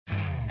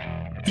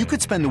You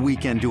could spend the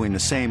weekend doing the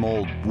same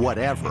old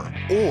whatever,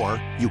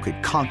 or you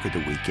could conquer the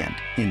weekend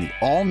in the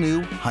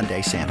all-new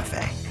Hyundai Santa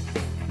Fe.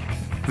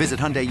 Visit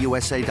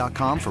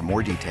HyundaiUSA.com for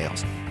more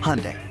details.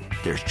 Hyundai,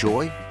 there's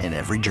joy in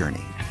every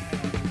journey.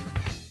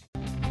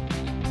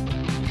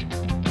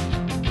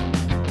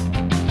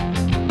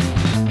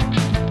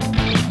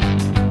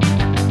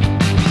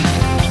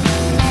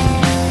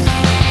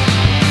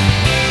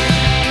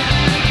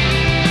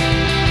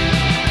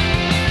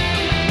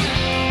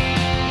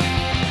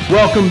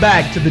 Welcome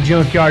back to the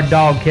Junkyard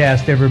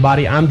Dogcast,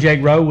 everybody. I'm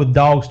Jake Rowe with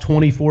Dogs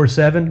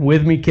 24/7.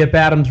 With me, Kip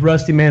Adams,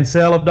 Rusty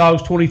Mansell of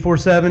Dogs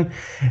 24/7,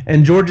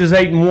 and Georgia's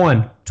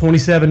 8-1,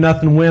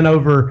 27-0 win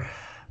over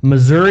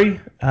Missouri.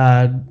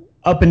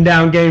 Up and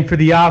down game for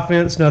the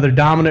offense, another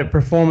dominant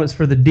performance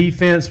for the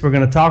defense. We're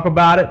going to talk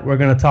about it. We're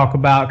going to talk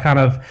about kind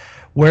of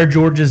where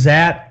Georgia's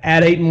at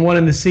 8-1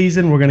 in the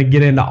season. We're going to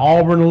get into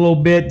Auburn a little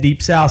bit,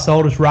 Deep South's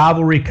oldest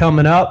rivalry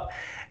coming up.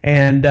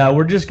 And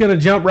we're just going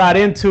to jump right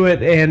into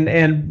it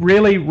and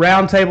really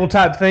roundtable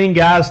type thing,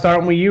 guys.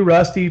 Starting with you,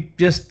 Rusty.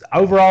 Just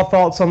overall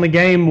thoughts on the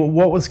game.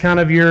 What was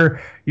kind of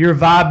your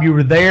vibe? You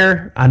were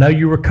there. I know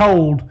you were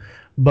cold,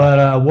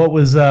 but what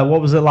was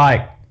it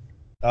like?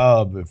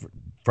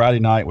 Friday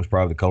night was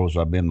probably the coldest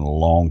I've been in a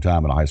long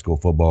time in a high school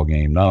football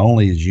game. Not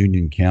only is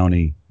Union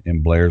County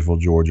in Blairsville,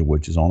 Georgia,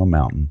 which is on a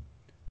mountain,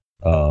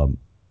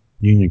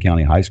 Union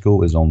County High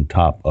School is on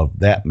top of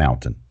that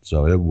mountain.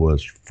 So it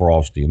was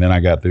frosty. And then I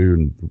got through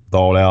and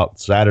thawed out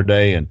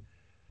Saturday and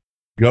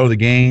go to the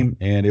game,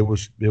 and it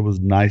was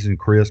nice and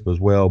crisp as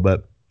well.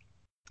 But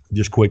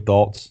just quick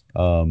thoughts.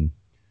 We've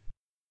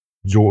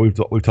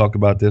talked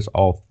about this.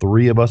 All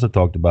three of us have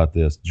talked about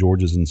this.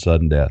 Georgia's in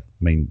sudden death.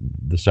 I mean,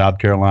 the South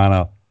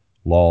Carolina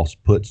loss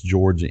puts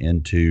Georgia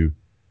into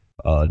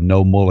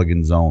no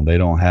mulligan zone. They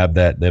don't have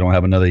that. They don't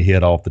have another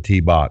hit off the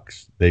tee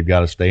box. They've got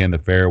to stay in the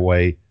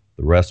fairway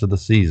the rest of the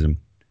season.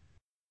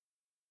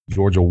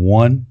 Georgia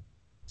won.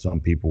 Some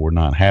people were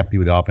not happy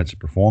with the offensive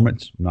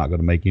performance. I'm not going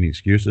to make any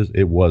excuses.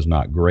 It was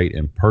not great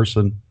in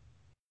person.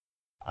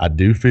 I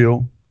do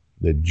feel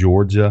that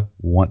Georgia,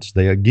 once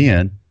they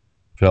again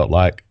felt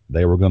like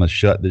they were going to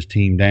shut this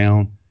team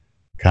down,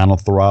 kind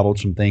of throttled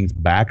some things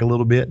back a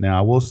little bit. Now,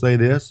 I will say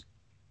this.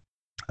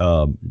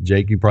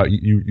 Jake,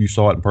 you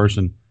saw it in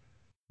person.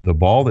 The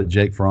ball that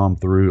Jake Fromm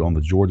threw on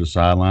the Georgia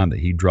sideline that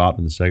he dropped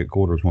in the second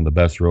quarter was one of the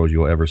best throws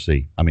you'll ever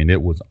see. I mean,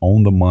 it was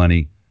on the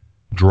money,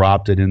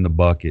 dropped it in the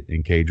bucket,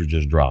 and Cager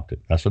just dropped it.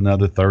 That's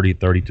another 30,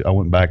 32. I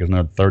went back as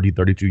another 30,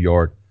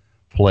 32-yard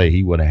play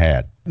he would have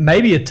had.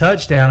 Maybe a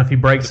touchdown if he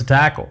breaks the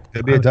tackle.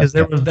 Could be a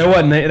touchdown. Because there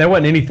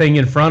wasn't anything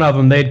in front of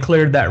him. They'd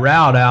cleared that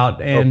route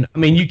out. And, I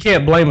mean, you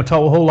can't blame a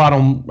whole lot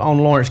on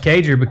Lawrence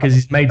Cager because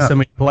he's made so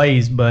many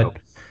plays. But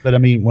I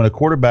mean, when a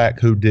quarterback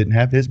who didn't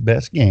have his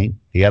best game,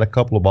 he had a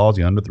couple of balls.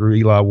 He underthrew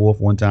Eli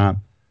Wolf one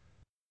time.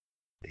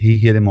 He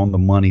hit him on the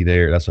money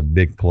there. That's a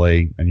big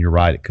play. And you're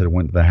right, it could have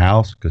went to the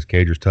house because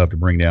Cager's tough to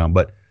bring down.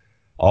 But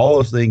all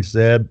those things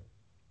said,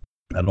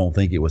 I don't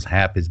think it was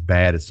half as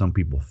bad as some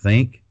people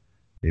think.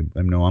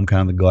 I'm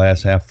kind of the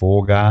glass half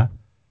full guy.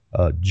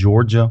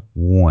 Georgia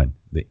won.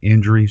 The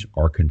injuries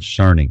are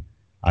concerning.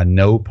 I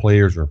know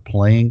players are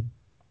playing,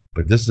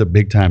 but this is a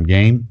big-time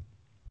game.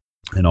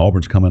 And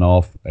Auburn's coming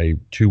off a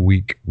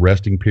 2-week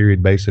resting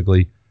period,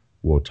 basically.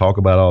 We'll talk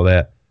about all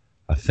that.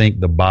 I think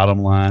the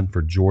bottom line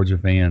for Georgia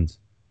fans,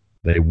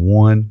 they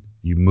won.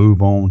 You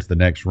move on to the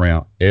next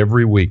round.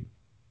 Every week,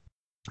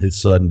 it's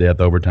sudden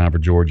death overtime for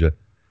Georgia.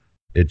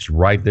 It's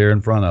right there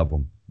in front of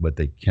them, but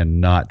they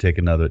cannot take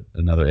another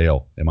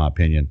L, in my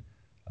opinion.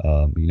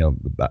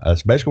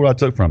 That's basically what I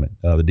took from it.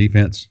 The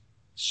defense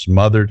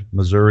smothered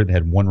Missouri. They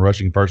had one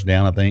rushing first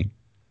down, I think.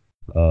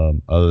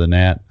 Other than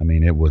that, I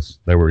mean,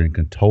 they were in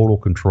total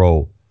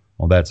control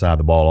on that side of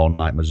the ball all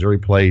night. Missouri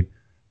played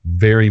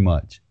very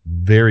much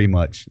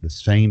the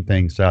same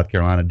thing South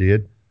Carolina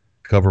did.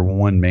 Cover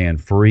one man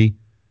free,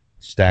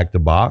 stack the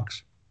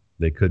box.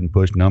 They couldn't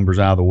push numbers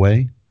out of the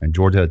way, and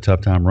Georgia had a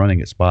tough time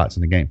running at spots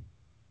in the game.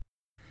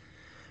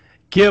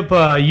 Kip,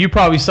 you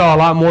probably saw a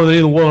lot more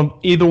than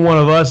either one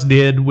of us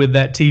did with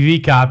that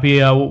TV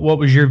copy. What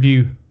was your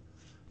view?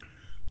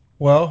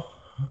 Well,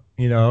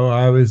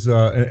 I was,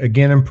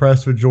 again,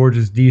 impressed with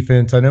Georgia's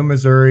defense. I know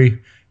Missouri,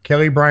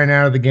 Kelly Bryant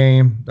out of the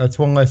game. That's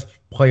one less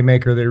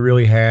playmaker they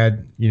really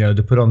had,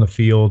 to put on the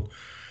field.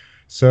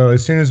 So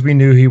as soon as we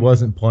knew he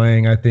wasn't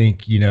playing, I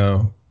think, you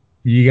gotta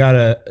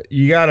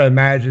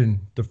imagine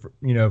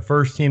the,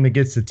 first team that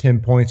gets to 10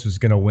 points was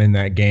going to win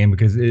that game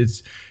because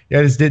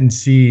I just didn't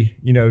see,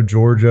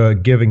 Georgia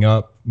giving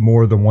up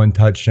more than one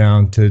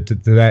touchdown to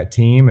that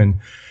team. And,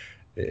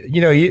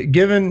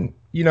 given,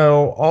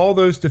 all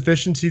those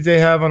deficiencies they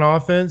have on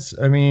offense,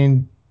 I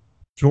mean,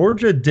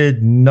 Georgia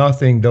did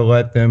nothing to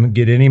let them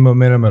get any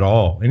momentum at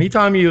all.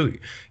 Anytime you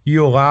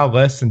allow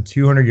less than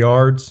 200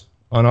 yards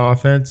on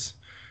offense,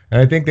 and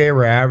I think they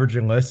were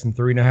averaging less than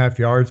 3.5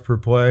 yards per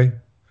play,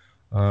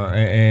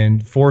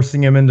 and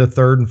forcing them into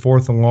third and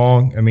fourth and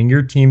long, I mean,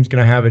 your team's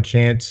going to have a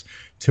chance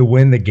to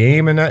win the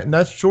game, and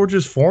that's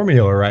Georgia's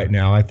formula right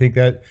now. I think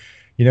that,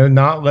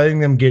 not letting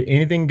them get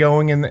anything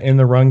going in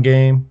the run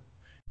game,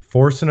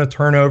 forcing a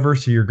turnover,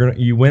 so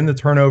you win the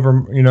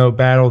turnover,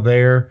 battle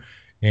there,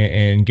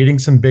 and getting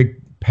some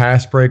big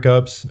pass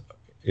breakups.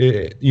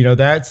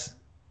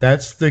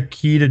 That's the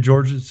key to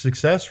Georgia's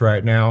success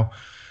right now.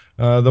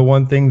 The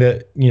one thing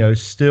that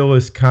still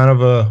is kind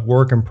of a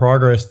work in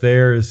progress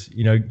there is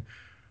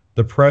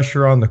the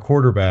pressure on the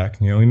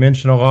quarterback. We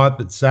mentioned a lot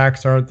that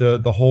sacks aren't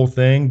the whole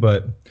thing,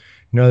 but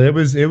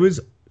it was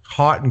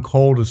hot and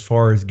cold as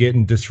far as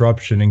getting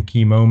disruption in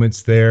key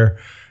moments there.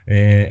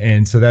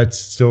 And so that's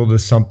still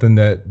just something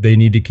that they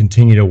need to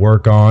continue to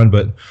work on.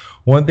 But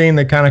one thing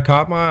that kind of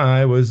caught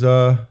my eye was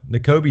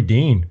Nakobe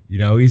Dean.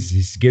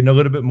 He's getting a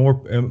little bit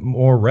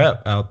more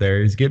rep out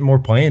there. He's getting more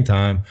playing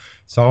time.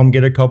 Saw him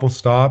get a couple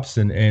stops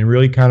and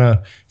really kind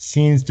of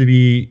seems to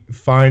be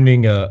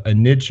finding a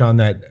niche on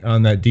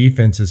that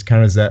defense as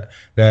kind of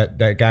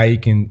that guy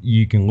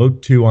you can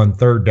look to on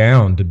third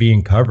down to be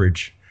in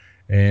coverage.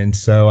 And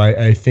so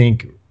I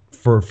think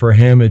for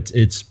him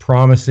it's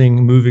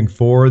promising moving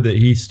forward that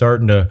he's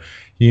starting to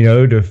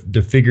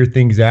to figure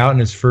things out in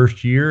his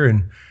first year,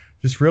 and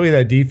just really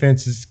that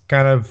defense has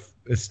kind of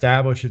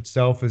established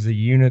itself as a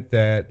unit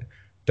that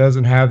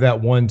doesn't have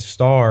that one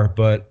star,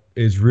 but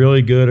is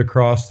really good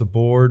across the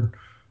board,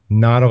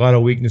 not a lot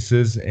of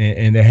weaknesses,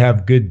 and they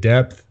have good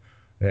depth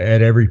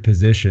at every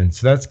position.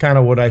 So that's kind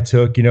of what I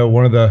took.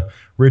 One of the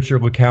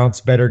Richard LeCounte's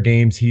better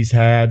games he's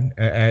had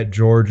at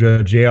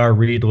Georgia. J.R.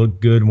 Reed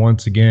looked good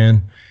once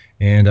again.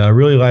 And I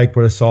really liked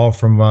what I saw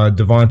from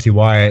Devontae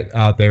Wyatt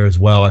out there as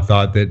well. I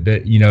thought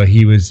that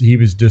he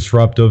was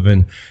disruptive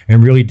and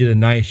really did a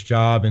nice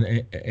job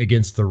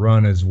against the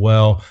run as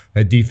well.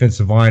 That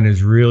defensive line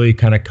is really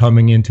kind of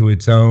coming into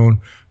its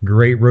own.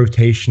 Great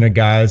rotation of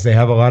guys. They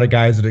have a lot of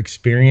guys that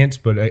experience,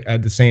 but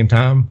at the same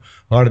time,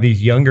 a lot of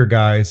these younger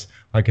guys,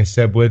 like I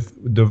said, with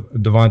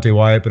Devontae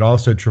Wyatt, but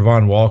also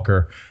Travon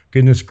Walker.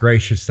 Goodness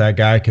gracious, that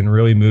guy can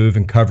really move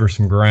and cover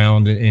some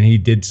ground, and he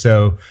did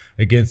so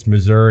against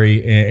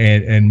Missouri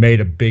and made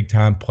a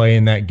big-time play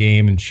in that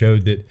game and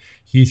showed that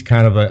he's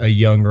kind of a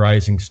young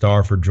rising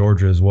star for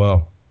Georgia as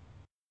well.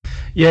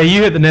 Yeah,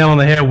 you hit the nail on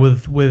the head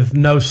with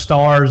no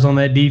stars on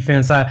that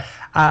defense.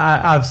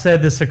 I've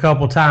said this a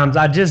couple times.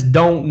 I just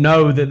don't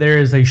know that there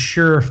is a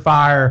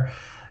surefire,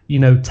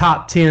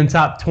 top 10,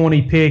 top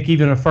 20 pick,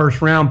 even a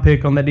first-round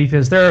pick on that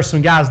defense. There are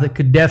some guys that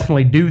could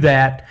definitely do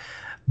that,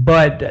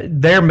 but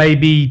there may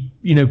be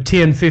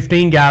 10,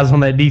 15 guys on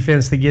that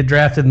defense that get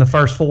drafted in the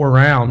first 4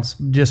 rounds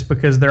just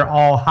because they're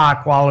all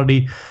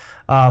high-quality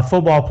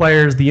football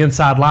players. The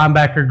inside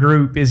linebacker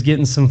group is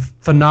getting some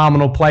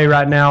phenomenal play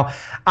right now.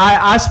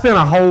 I spent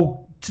a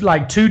whole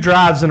 2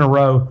 drives in a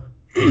row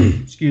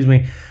excuse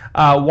me,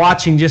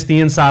 watching just the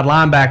inside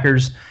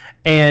linebackers,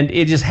 and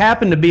it just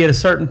happened to be at a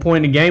certain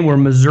point in the game where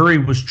Missouri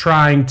was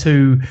trying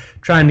to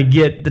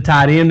get the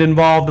tight end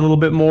involved a little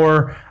bit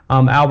more.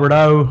 Albert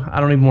O,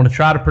 I don't even want to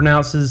try to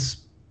pronounce his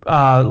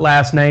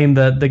last name.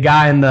 The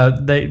guy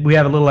we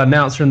have a little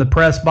announcer in the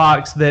press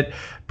box that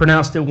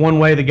pronounced it one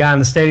way. The guy in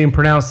the stadium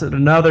pronounced it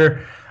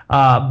another.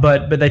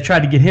 But they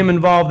tried to get him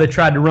involved. They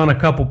tried to run a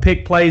couple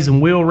pick plays and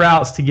wheel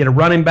routes to get a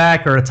running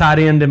back or a tight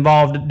end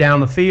involved down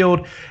the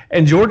field.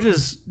 And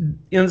Georgia's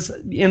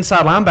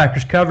inside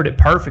linebackers covered it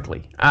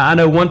perfectly. I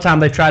know one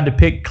time they tried to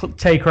pick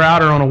Tay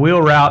Crowder on a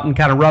wheel route and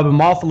kind of rub him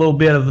off a little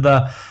bit of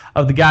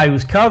the guy who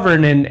was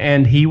covering,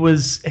 and he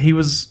was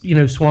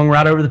swung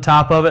right over the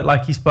top of it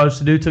like he's supposed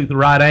to do, took the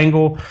right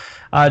angle.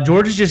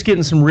 Georgia's just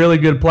getting some really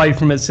good play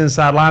from its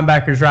inside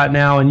linebackers right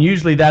now, and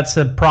usually that's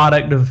a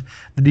product of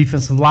the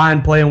defensive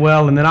line playing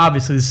well, and then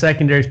obviously the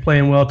secondary's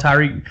playing well.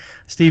 Tyreek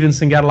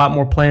Stevenson got a lot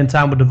more playing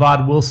time with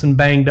Devod Wilson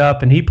banged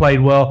up, and he played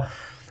well.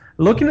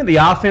 Looking at the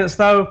offense,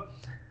 though,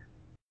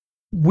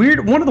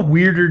 one of the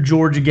weirder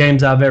Georgia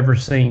games I've ever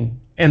seen.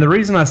 And the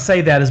reason I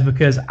say that is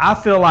because I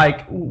feel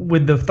like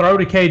with the throw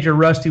to Cager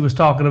Rusty was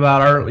talking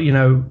about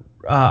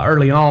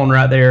early on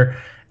right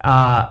there,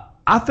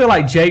 I feel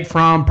like Jake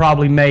Fromm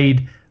probably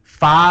made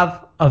 5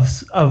 of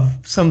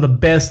some of the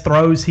best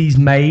throws he's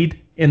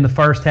made in the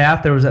first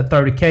half. There was that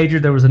throw to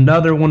Cager. There was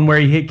another one where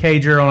he hit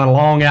Cager on a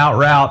long out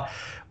route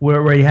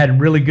where he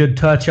had really good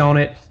touch on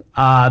it.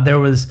 There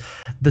was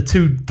the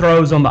 2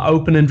 throws on the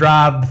opening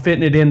drive,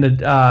 fitting it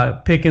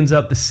into Pickens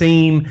up the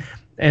seam,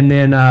 and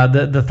then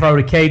the throw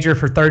to Cager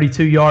for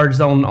 32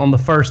 yards on the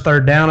first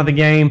third down of the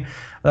game,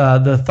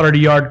 the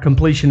 30-yard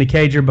completion to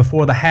Cager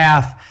before the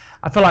half.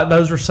 I feel like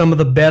those were some of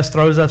the best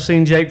throws I've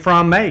seen Jake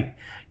Fromm make.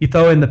 You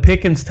throw in the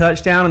Pickens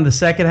touchdown in the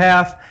second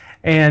half,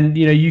 and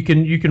you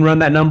can run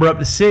that number up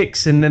to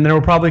 6, and then there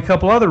were probably a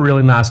couple other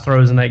really nice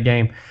throws in that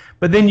game.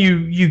 But then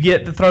you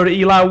get the throw to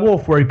Eli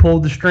Wolf where he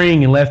pulled the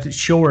string and left it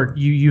short.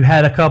 You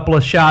had a couple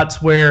of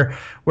shots where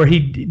he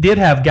did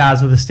have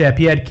guys with a step.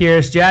 He had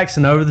Kearis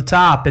Jackson over the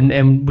top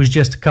and was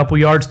just a couple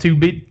yards too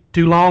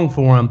long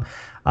for him.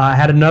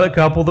 Had another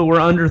couple that were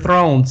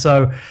underthrown.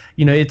 So,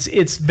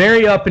 it's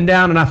very up and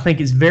down, and I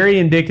think it's very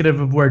indicative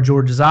of where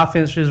Georgia's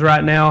offense is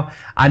right now.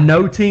 I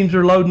know teams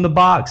are loading the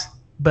box,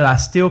 but I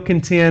still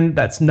contend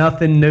that's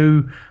nothing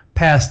new.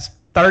 Past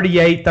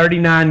 38,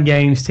 39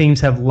 games, teams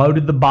have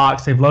loaded the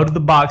box. They've loaded the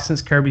box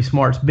since Kirby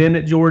Smart's been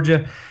at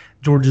Georgia.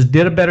 Georgia's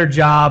done a better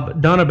job,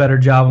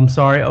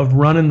 of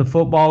running the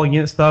football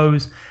against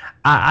those.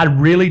 I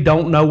really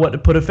don't know what to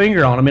put a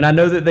finger on. I mean, I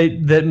know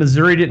that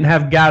Missouri didn't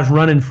have guys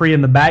running free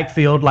in the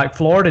backfield like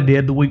Florida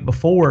did the week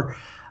before,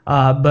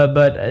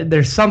 but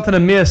there's something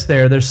amiss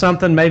there. There's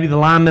something, maybe the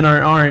linemen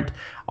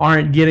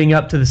aren't getting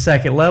up to the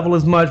second level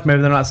as much.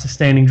 Maybe they're not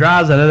sustaining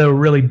drives. I know they were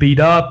really beat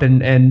up,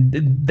 and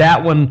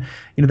that one,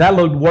 that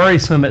looked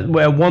worrisome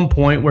at one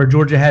point, where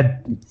Georgia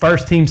had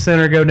first team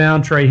center go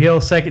down, Trey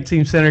Hill, second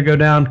team center go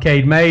down,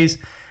 Cade Mays,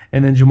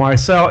 and then Jamari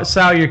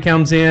Salyer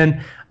comes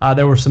in.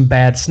 There were some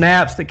bad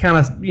snaps that kind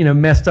of,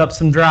 messed up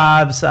some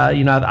drives.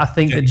 I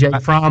think that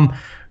Jake Fromm,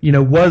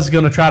 was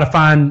going to try to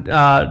find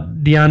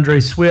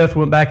DeAndre Swift.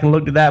 Went back and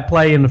looked at that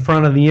play in the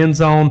front of the end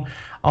zone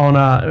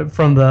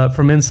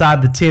from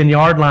inside the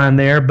 10-yard line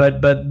there,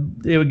 but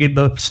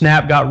the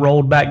snap got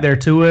rolled back there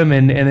to him,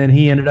 and then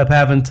he ended up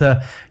having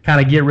to kind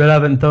of get rid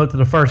of it and throw it to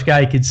the first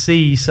guy he could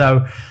see.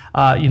 So,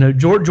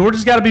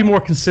 Georgia's got to be more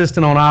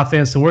consistent on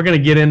offense, and we're going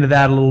to get into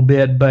that a little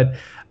bit, but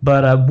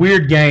a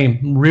weird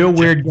game, real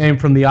weird game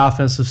from the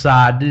offensive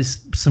side.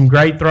 Just some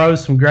great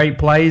throws, some great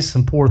plays,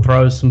 some poor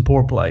throws, some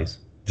poor plays.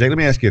 Jake, let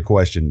me ask you a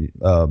question.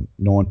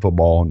 Knowing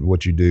football and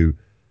what you do,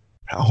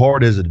 how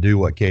hard is it to do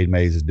what Cade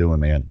Mays is doing,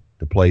 man,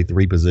 to play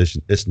three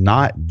positions? It's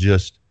not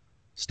just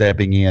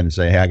stepping in and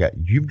saying, hey,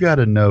 you've got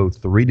to know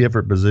three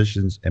different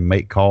positions and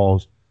make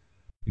calls.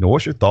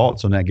 What's your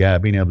thoughts on that guy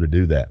being able to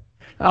do that?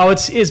 Oh,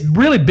 it's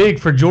really big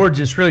for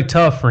Georgia. It's really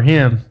tough for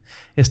him.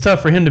 It's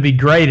tough for him to be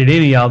great at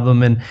any of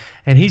them, and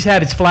he's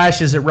had his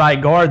flashes at right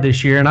guard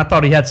this year, and I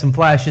thought he had some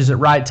flashes at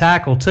right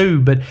tackle too.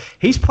 But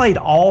he's played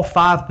all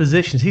five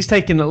positions. He's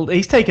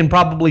taken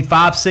probably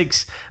 5,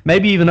 6,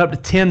 maybe even up to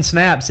 10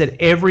 snaps at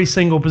every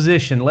single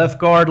position: left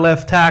guard,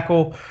 left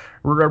tackle,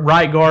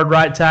 right guard,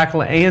 right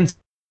tackle, and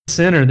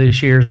center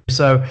this year.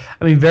 So,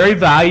 I mean, very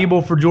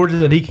valuable for Georgia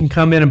that he can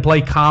come in and play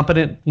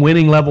competent,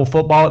 winning level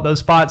football at those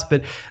spots.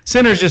 But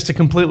center is just a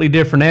completely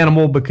different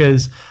animal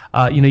because,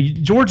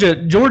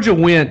 Georgia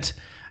went,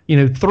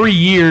 2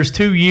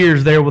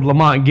 years there with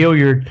Lamont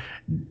Gilliard,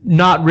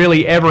 not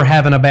really ever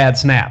having a bad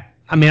snap.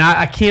 I mean,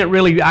 I can't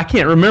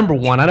remember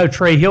one. I know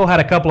Trey Hill had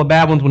a couple of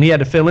bad ones when he had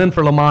to fill in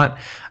for Lamont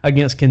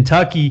against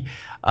Kentucky.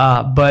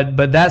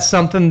 But that's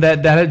something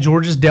that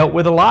Georgia's dealt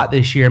with a lot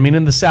this year. I mean,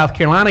 in the South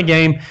Carolina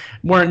game,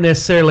 weren't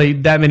necessarily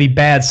that many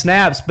bad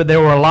snaps, but there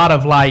were a lot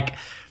of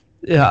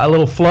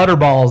little flutter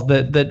balls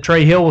that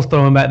Trey Hill was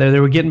throwing back there. They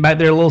were getting back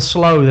there a little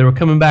slow. They were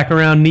coming back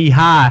around knee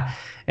high.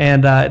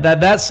 And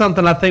that's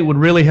something I think would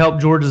really help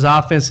Georgia's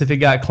offense if it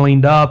got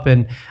cleaned up.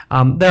 And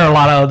there are a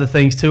lot of other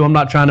things, too. I'm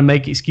not trying to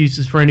make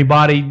excuses for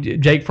anybody.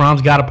 Jake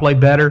Fromm's got to play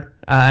better,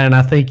 and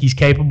I think he's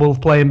capable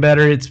of playing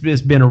better. It's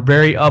been a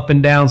very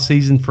up-and-down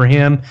season for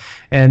him,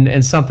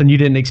 and something you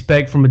didn't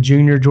expect from a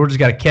junior. Georgia's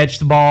got to catch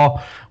the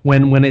ball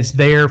when it's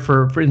there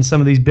for in some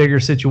of these bigger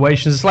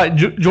situations. It's like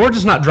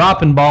Georgia's not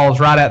dropping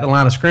balls right at the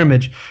line of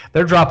scrimmage.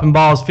 They're dropping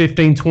balls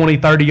 15, 20,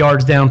 30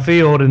 yards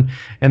downfield,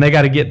 and they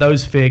got to get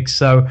those fixed.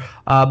 So,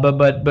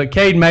 but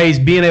Cade Mays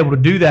being able to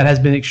do that has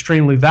been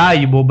extremely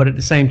valuable, but at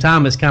the same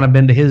time, it's kind of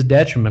been to his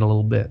detriment a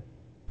little bit.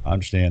 I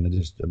understand.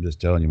 I'm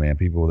just telling you, man,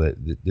 people that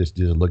just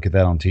look at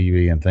that on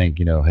TV and think,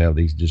 hell,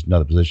 these just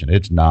another position.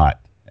 It's not.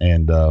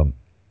 And,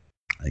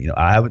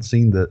 I haven't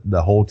seen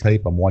the whole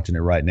tape. I'm watching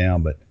it right now,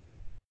 but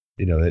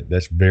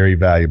that's very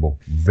valuable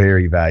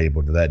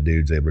to that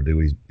dude's able to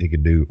do he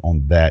could do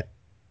on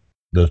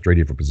those three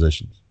different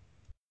positions.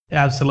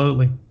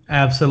 Absolutely.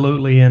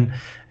 And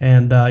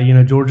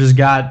Georgia's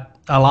got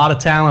a lot of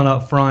talent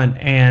up front,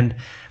 and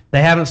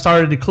they haven't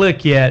started to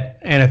click yet.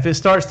 And if it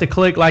starts to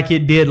click like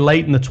it did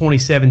late in the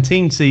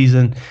 2017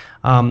 season,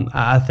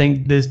 I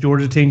think this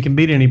Georgia team can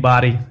beat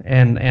anybody.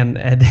 And in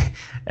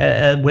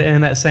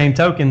that same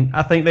token,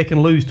 I think they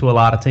can lose to a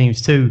lot of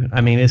teams too.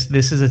 I mean,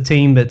 this is a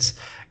team that's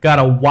got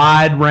a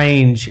wide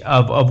range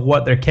of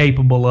what they're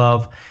capable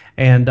of,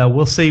 and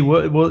we'll see.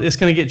 It's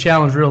going to get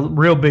challenged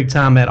real big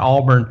time at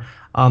Auburn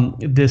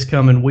this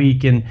coming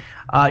week. And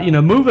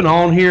moving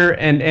on here,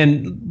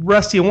 and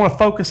Rusty, I want to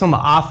focus on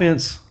the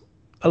offense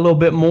a little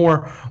bit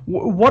more.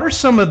 What are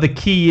some of the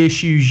key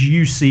issues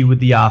you see with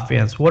the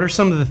offense? What are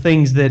some of the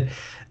things that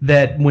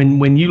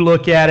when you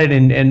look at it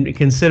and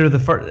consider the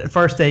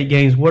first 8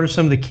 games, what are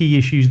some of the key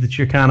issues that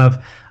you're kind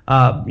of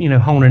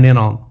honing in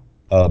on?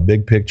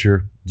 Big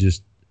picture,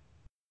 just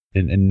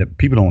and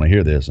people don't want to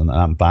hear this, and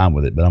I'm fine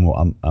with it, but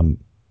I'm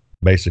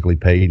basically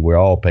paid. We're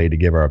all paid to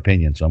give our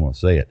opinion, so I'm going to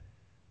say it.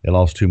 They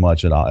lost too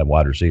much at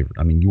wide receiver.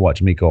 I mean, you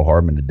watch Mecole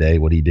Hardman today,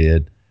 what he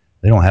did.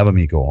 They don't have a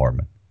Mecole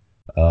Hardman.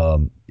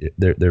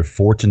 They're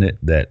fortunate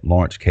that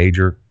Lawrence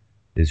Cager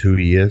is who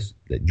he is,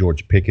 that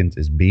George Pickens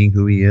is being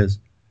who he is.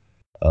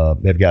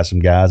 They've got some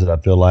guys that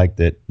I feel like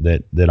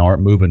that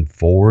aren't moving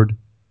forward,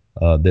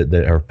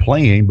 that are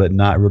playing but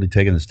not really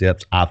taking the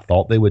steps I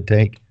thought they would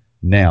take.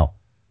 Now,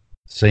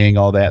 saying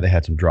all that, they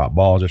had some drop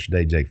balls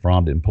yesterday. Jake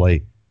Fromm didn't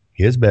play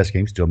his best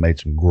game, still made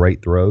some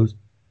great throws.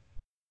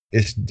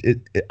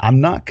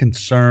 I'm not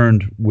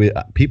concerned with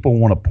people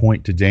want to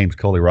point to James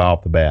Coley right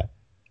off the bat.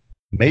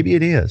 Maybe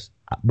it is,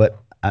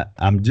 but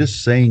I'm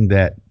just saying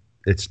that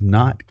it's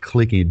not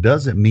clicking. It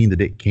doesn't mean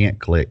that it can't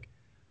click.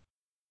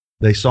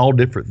 They saw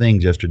different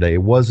things yesterday.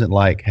 It wasn't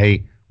like,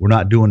 hey, we're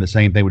not doing the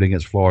same thing we did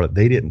against Florida.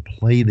 They didn't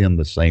play them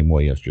the same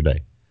way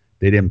yesterday.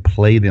 They didn't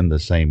play them the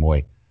same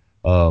way.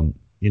 The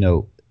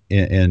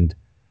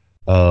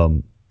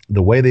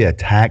way they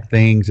attack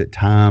things at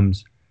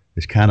times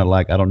is kind of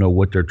like, I don't know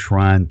what they're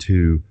trying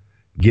to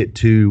get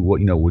to.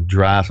 With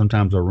drive,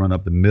 sometimes they'll run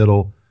up the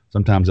middle.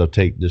 Sometimes they'll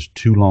take just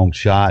too long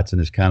shots, and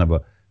it's kind of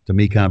a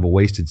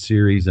wasted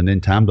series. And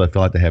then times I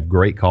feel like they have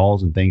great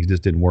calls and things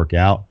just didn't work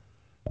out.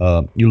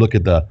 You look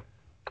at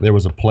there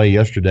was a play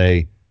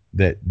yesterday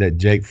that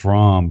Jake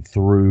Fromm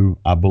threw,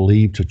 I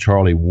believe, to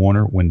Charlie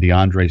Warner when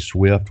DeAndre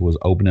Swift was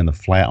open in the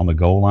flat on the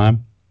goal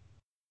line.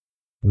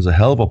 It was a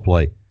hell of a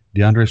play.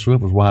 DeAndre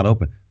Swift was wide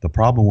open. The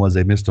problem was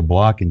they missed a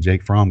block, and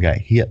Jake Fromm got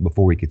hit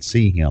before we could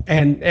see him.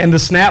 And the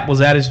snap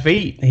was at his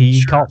feet.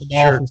 He caught the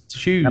ball with his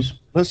shoes.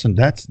 Listen,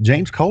 that's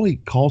James Coley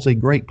calls a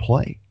great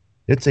play.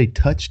 It's a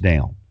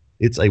touchdown.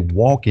 It's a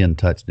walk-in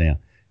touchdown.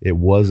 It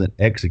wasn't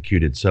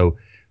executed. So,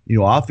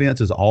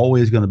 offense is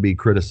always going to be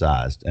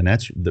criticized, and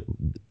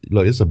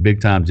look, it's a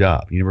big-time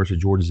job. University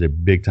of Georgia is a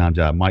big-time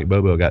job. Mike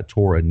Bobo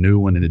tore a new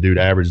one, and the dude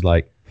averaged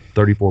like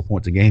 34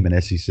 points a game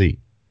in SEC.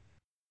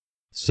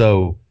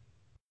 So,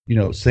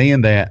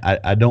 saying that,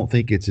 I don't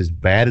think it's as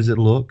bad as it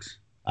looks.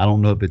 I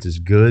don't know if it's as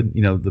good.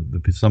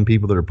 Some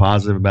people that are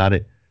positive about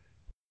it,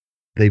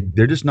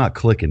 they're just not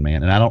clicking,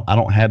 man. And I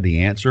don't have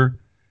the answer,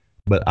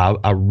 but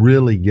I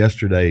really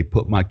yesterday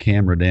put my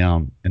camera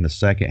down in the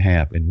second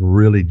half and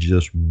really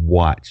just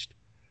watched.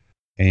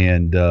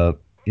 And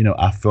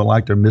I feel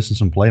like they're missing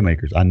some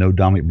playmakers. I know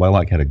Dominic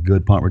Blaylock had a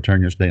good punt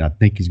return yesterday, and I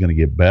think he's going to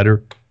get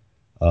better.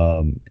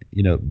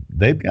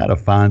 They've got to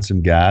find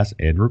some guys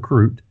and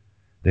recruit.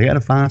 They got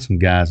to find some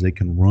guys that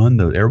can run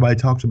those. Everybody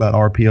talks about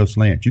RPO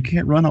slants. You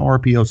can't run an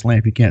RPO slant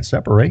if you can't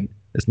separate.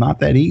 It's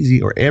not that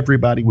easy, or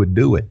everybody would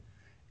do it.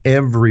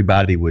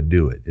 Everybody would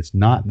do it. It's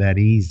not that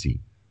easy.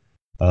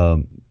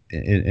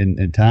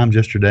 In times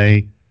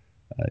yesterday,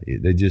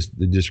 they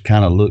just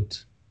kind of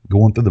looked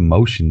going through the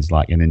motions,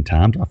 and in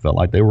times I felt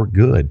like they were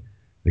good.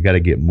 They got to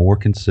get more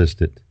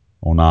consistent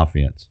on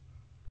offense,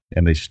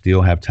 and they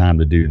still have time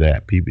to do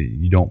that. People,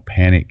 you don't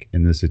panic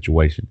in this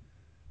situation.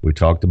 We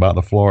talked about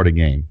the Florida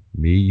game.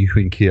 Me, you,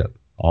 and Kip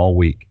all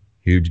week.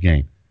 Huge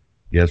game.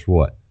 Guess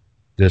what?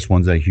 This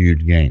one's a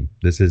huge game.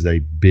 This is a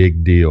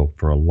big deal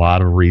for a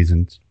lot of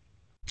reasons.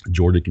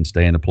 Georgia can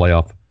stay in the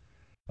playoff.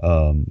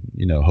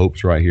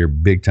 Hopes right here,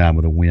 big time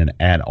with a win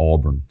at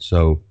Auburn.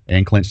 So,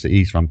 and clinch the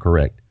East, if I'm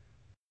correct.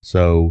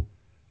 So,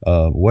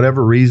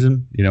 whatever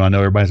reason, I know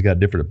everybody's got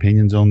different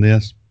opinions on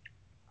this.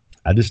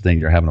 I just think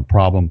they're having a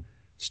problem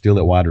still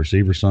at wide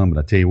receiver some, but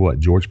I tell you what,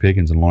 George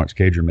Pickens and Lawrence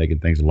Cager are making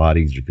things a lot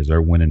easier because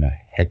they're winning a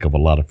heck of a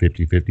lot of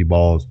 50-50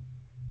 balls.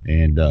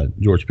 And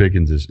George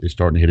Pickens is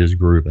starting to hit his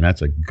groove, and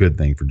that's a good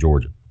thing for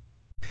Georgia.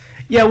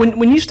 Yeah,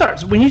 when you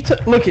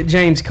look at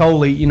James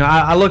Coley,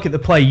 I look at the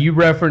play you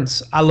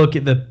reference. I look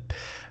at the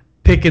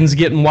Pickens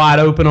getting wide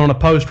open on a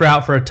post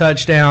route for a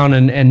touchdown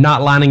and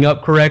not lining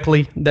up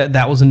correctly.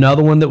 That was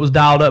another one that was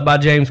dialed up by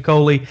James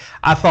Coley.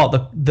 I thought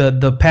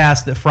the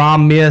pass that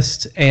Fromm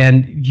missed,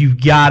 and you've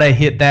got to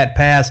hit that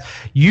pass.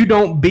 You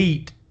don't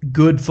beat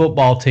good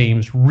football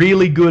teams,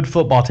 really good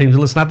football teams.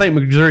 Listen, I think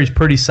Missouri's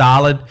pretty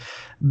solid.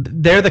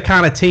 They're the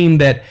kind of team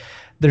that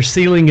their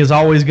ceiling is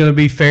always going to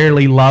be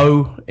fairly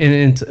low,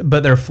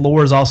 but their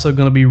floor is also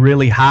going to be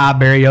really high.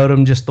 Barry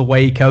Odom, just the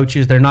way he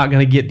coaches, they're not going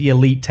to get the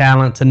elite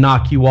talent to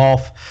knock you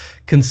off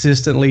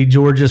consistently.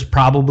 Georgia's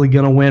probably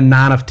going to win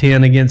 9 of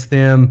 10 against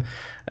them,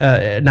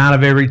 9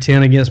 of every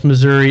 10 against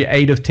Missouri,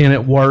 8 of 10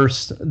 at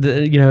worst.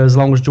 As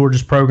long as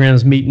Georgia's program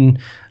is meeting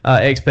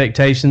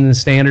expectations and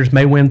standards,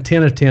 may win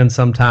 10 of 10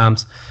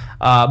 sometimes.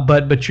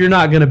 But you're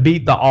not going to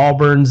beat the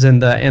Auburns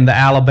and the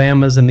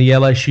Alabamas and the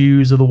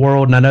LSUs of the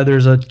world. And I know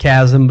there's a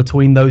chasm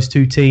between those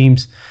two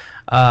teams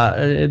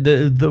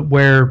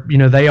where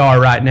they are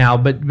right now.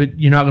 But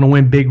you're not going to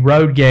win big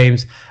road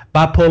games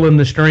by pulling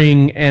the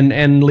string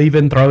and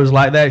leaving throws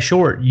like that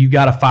short. You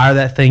got to fire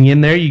that thing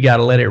in there. You got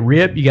to let it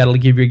rip. You got to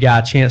give your guy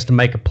a chance to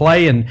make a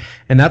play, and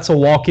that's a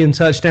walk-in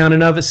touchdown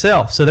in of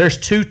itself. So there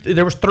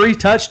was 3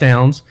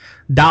 touchdowns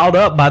dialed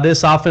up by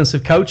this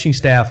offensive coaching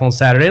staff on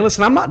Saturday.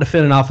 Listen, I'm not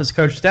defending offensive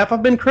coaching staff.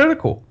 I've been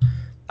critical.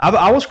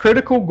 I was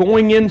critical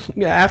going in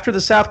after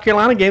the South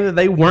Carolina game that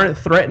they weren't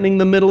threatening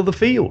the middle of the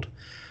field.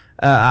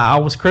 I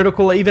was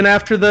critical even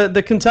after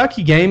the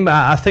Kentucky game.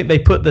 I think they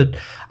put the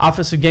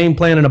offensive game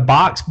plan in a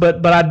box,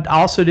 but I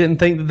also didn't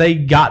think that they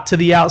got to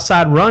the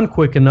outside run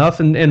quick enough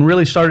and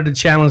really started to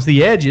challenge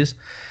the edges.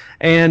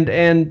 And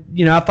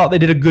I thought they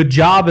did a good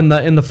job in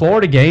the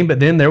Florida game,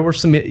 but then there were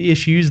some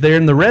issues there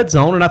in the red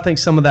zone, and I think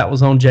some of that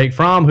was on Jake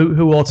Fromm,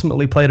 who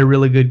ultimately played a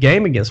really good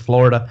game against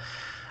Florida.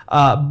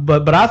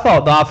 But I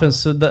thought the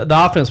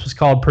offense was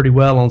called pretty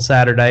well on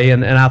Saturday,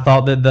 and I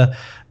thought that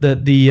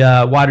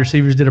the wide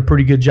receivers did a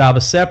pretty good job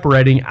of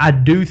separating. I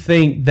do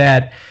think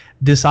that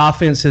this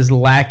offense is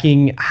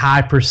lacking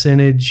high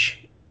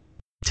percentage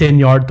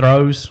 10-yard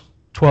throws,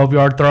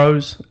 12-yard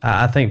throws.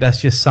 I think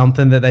that's just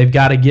something that they've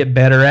got to get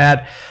better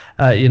at.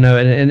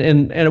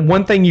 And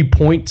one thing you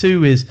point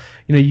to is,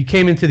 you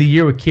came into the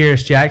year with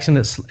Kearis Jackson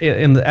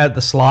at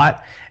the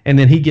slot, and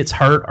then he gets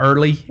hurt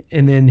early,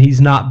 and then he's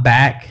not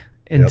back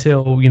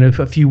until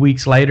a few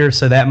weeks later.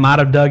 So that might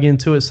have dug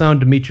into it some.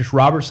 Demetrius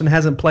Robertson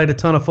hasn't played a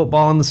ton of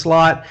football in the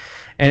slot,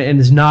 and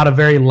is not a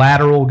very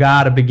lateral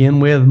guy to begin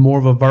with, more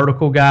of a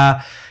vertical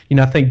guy.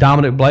 I think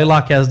Dominic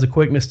Blaylock has the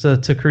quickness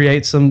to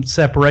create some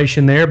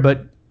separation there,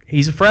 but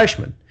he's a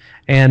freshman.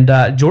 And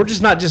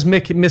Georgia's not just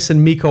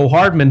missing Mecole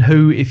Hardman,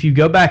 who, if you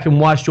go back and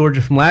watch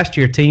Georgia from last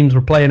year, teams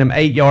were playing him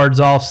 8 yards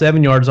off,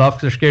 7 yards off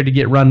because they're scared to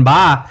get run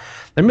by.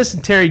 They're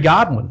missing Terry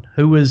Godwin,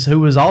 who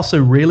was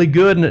also really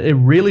good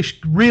and really,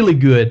 really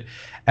good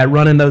at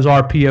running those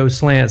RPO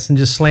slants and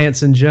just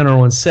slants in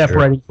general and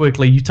separating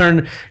quickly.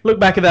 Look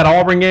back at that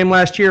Auburn game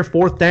last year,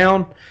 4th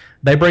down.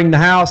 They bring the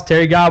house.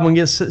 Terry Godwin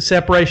gets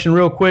separation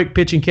real quick,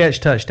 pitch and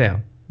catch,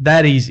 touchdown.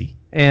 That easy.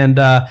 And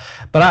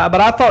but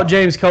I thought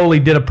James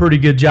Coley did a pretty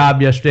good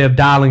job yesterday of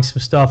dialing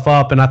some stuff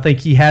up, and I think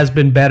he has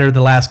been better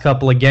the last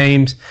couple of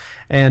games.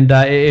 And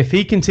if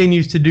he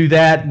continues to do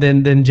that,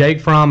 then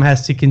Jake Fromm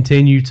has to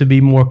continue to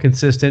be more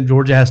consistent.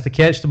 Georgia has to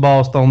catch the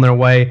balls thrown their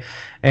way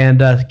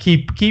and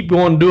keep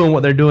going doing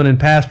what they're doing in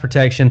pass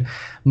protection.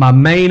 My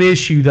main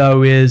issue,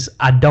 though, is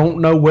I don't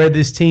know where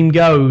this team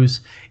goes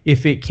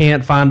if it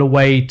can't find a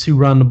way to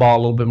run the ball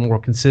a little bit more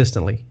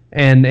consistently.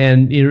 And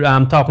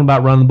I'm talking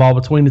about running the ball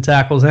between the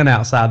tackles and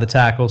outside the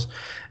tackles.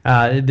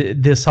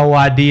 This whole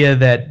idea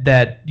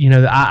that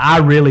I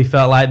really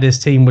felt like this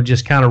team would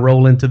just kind of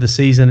roll into the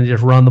season and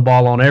just run the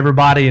ball on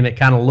everybody, and it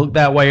kind of looked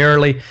that way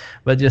early.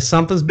 But just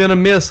something's been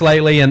amiss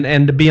lately.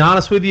 And to be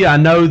honest with you, I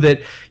know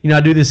that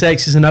I do this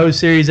X's and O's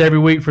series every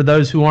week for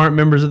those who aren't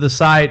members of the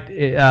site,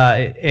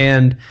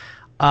 and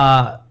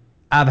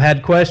I've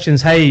had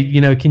questions. Hey,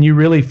 can you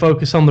really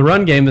focus on the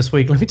run game this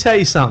week? Let me tell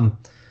you something.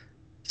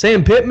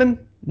 Sam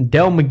Pittman,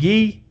 Dell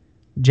McGee,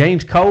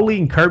 James Coley,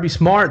 and Kirby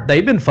Smart,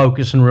 they've been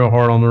focusing real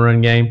hard on the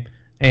run game.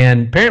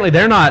 And apparently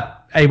they're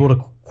not able to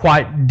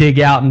quite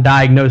dig out and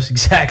diagnose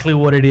exactly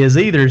what it is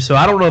either. So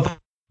I don't know if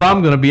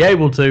I'm going to be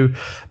able to,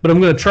 but I'm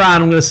going to try,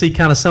 and I'm going to see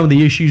kind of some of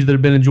the issues that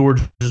have been in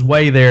Georgia's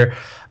way there.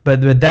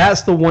 But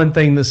that's the one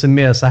thing that's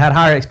amiss. I had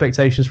higher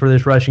expectations for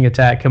this rushing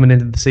attack coming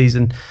into the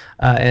season,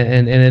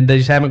 and they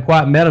just haven't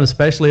quite met them,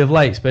 especially of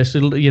late.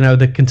 Especially,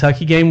 the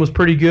Kentucky game was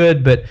pretty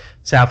good, but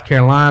South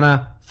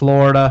Carolina,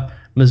 Florida,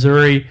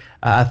 Missouri,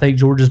 I think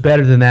Georgia's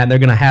better than that. They're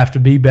going to have to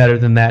be better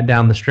than that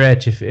down the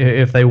stretch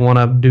if they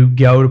want to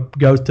go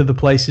to the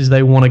places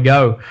they want to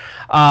go.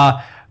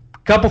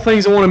 Couple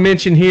things I want to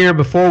mention here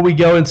before we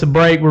go into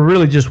break. We're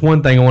really just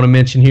one thing I want to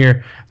mention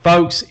here.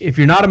 Folks, if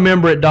you're not a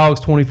member at Dogs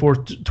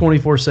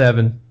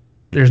 24/7,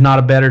 there's not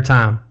a better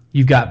time.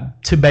 You've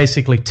got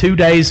basically 2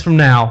 days from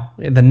now,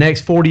 in the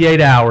next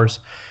 48 hours,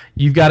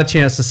 you've got a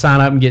chance to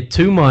sign up and get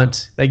 2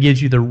 months. That gives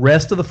you the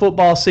rest of the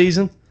football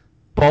season,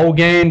 bowl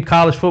game,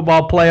 college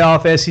football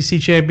playoff, SEC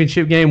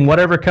championship game,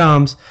 whatever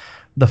comes.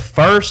 The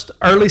first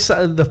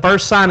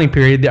signing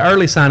period, the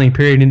early signing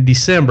period in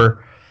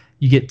December,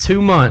 you get 2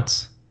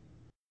 months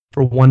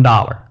for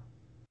 $1,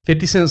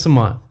 50 cents a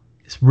month.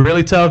 It's a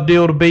really tough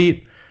deal to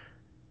beat.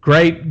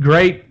 Great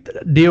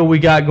deal we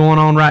got going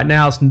on right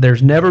now. So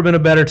there's never been a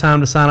better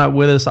time to sign up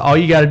with us. All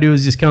you got to do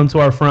is just come to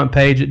our front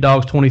page at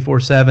Dogs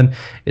 24/7.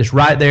 It's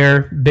right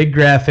there, big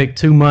graphic,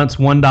 2 months,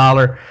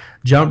 $1.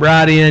 Jump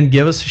right in,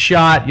 give us a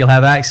shot. You'll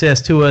have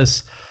access to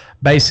us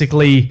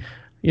basically.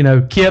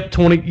 Kip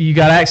 20. You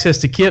got access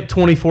to Kip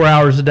 24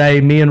 hours a day.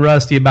 Me and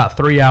Rusty about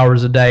 3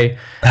 hours a day.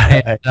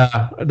 And,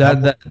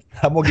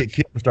 I'm gonna get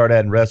Kip to start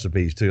adding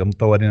recipes too. I'm gonna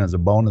throw it in as a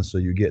bonus, so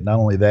you get not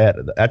only that.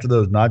 After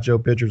those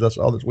nacho pictures I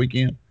saw this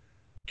weekend,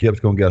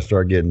 Kip's gonna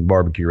start getting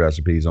barbecue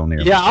recipes on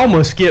there. Yeah, I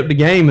almost skipped the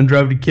game and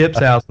drove to Kip's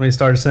house when he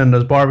started sending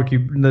those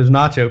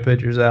nacho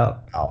pictures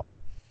out. Oh.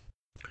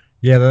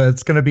 Yeah,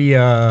 it's gonna be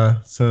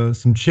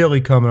some chili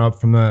coming up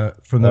from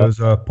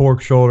those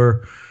pork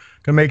shoulder.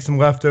 Gonna make some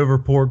leftover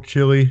pork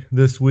chili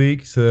this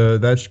week, so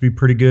that should be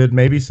pretty good.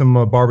 Maybe some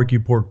barbecue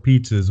pork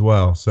pizza as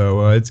well.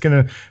 So it's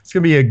gonna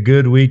be a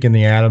good week in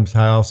the Adams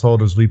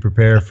household as we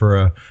prepare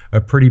for a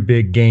pretty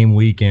big game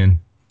weekend.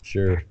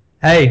 Sure.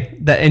 Hey,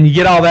 and you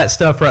get all that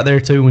stuff right there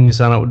too when you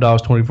sign up with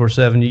Dogs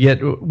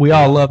 24/7. We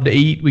all love to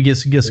eat. We get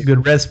some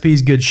good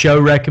recipes, good show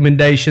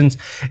recommendations.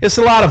 It's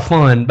a lot of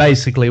fun,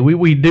 basically.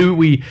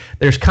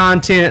 There's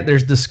content,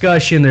 there's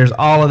discussion, there's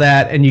all of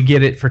that, and you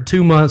get it for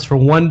 2 months for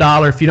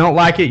 $1. If you don't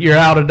like it, you're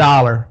out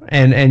 $1,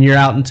 and you're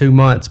out in 2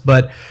 months.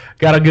 But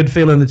got a good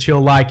feeling that you'll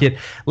like it.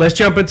 Let's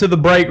jump into the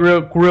break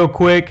real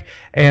quick,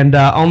 and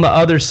on the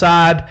other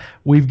side,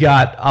 we've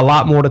got a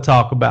lot more to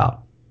talk about.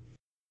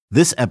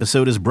 This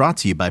episode is brought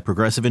to you by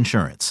Progressive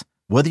Insurance.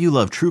 Whether you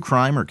love true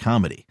crime or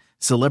comedy,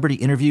 celebrity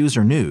interviews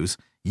or news,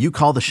 you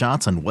call the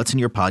shots on what's in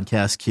your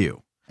podcast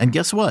queue. And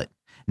guess what?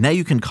 Now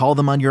you can call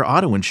them on your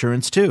auto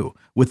insurance too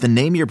with the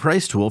Name Your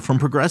Price tool from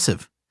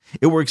Progressive.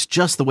 It works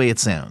just the way it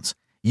sounds.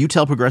 You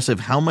tell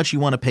Progressive how much you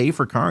want to pay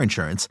for car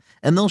insurance,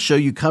 and they'll show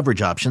you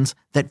coverage options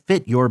that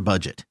fit your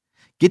budget.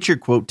 Get your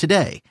quote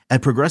today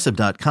at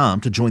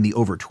Progressive.com to join the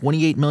over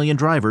 28 million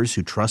drivers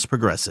who trust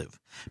Progressive.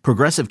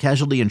 Progressive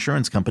Casualty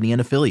Insurance Company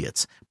and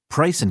Affiliates.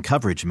 Price and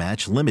coverage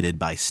match limited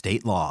by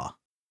state law.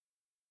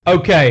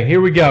 Okay,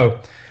 here we go.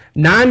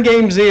 9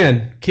 games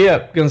in.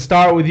 Kip, going to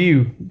start with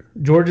you.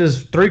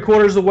 Georgia's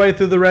 3/4 of the way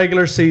through the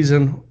regular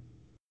season.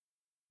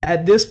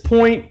 At this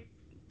point,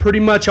 pretty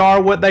much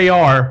are what they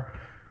are.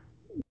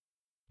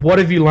 What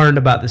have you learned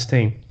about this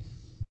team?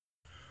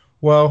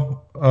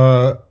 Well,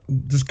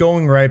 just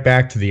going right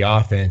back to the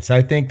offense,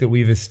 I think that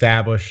we've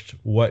established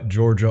what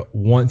Georgia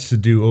wants to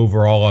do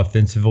overall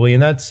offensively,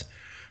 and that's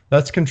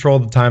control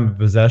the time of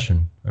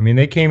possession. I mean,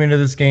 they came into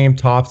this game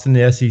tops in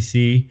the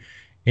SEC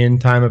in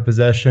time of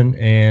possession,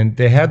 and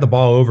they had the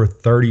ball over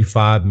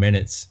 35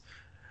 minutes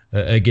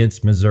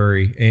against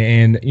Missouri.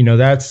 And you know,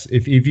 that's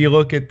if you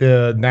look at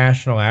the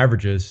national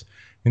averages,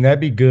 and that'd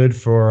be good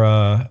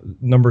for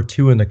number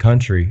 2 in the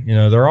country. You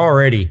know, they're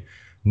already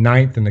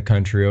 9th in the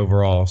country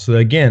overall. So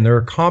again, they're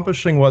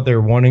accomplishing what they're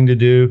wanting to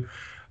do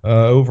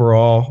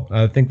overall.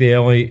 I think they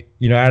only,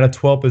 out of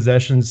 12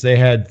 possessions, they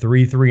had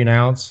 3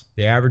 3-and-outs.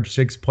 They averaged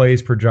 6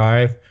 plays per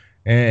drive,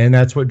 and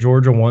that's what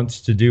Georgia wants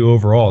to do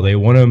overall. They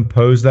want to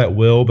impose that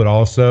will, but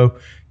also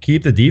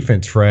keep the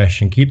defense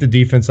fresh and keep the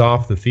defense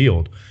off the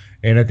field.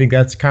 And I think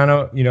that's kind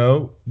of,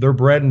 their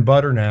bread and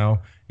butter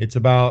now. It's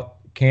about,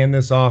 can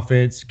this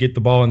offense get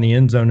the ball in the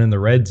end zone and the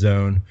red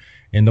zone?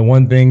 And the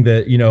one thing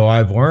that,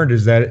 I've learned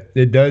is that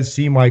it does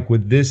seem like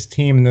with this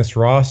team and this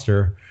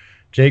roster,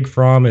 Jake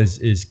Fromm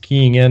is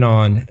keying in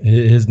on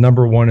his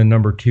number 1 and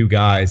number 2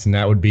 guys, and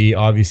that would be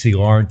obviously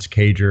Lawrence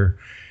Cager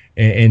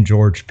and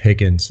George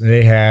Pickens.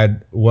 They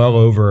had well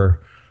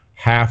over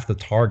half the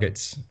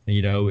targets,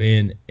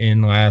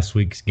 in last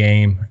week's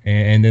game.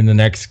 And then the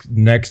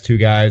next 2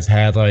 guys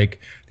had, I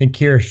think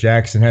Kearis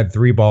Jackson had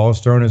 3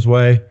 balls thrown his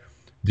way.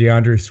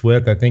 DeAndre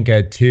Swift, I think,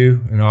 had 2.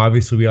 And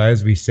obviously,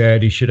 as we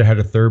said, he should have had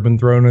a third one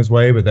thrown his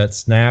way, but that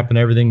snap and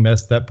everything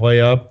messed that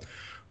play up.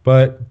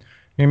 But,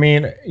 I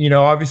mean,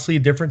 obviously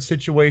different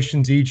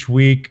situations each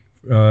week,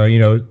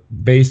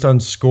 based on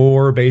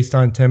score, based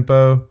on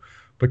tempo.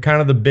 But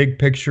kind of the big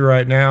picture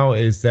right now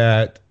is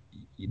that,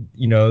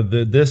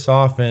 this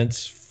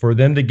offense, for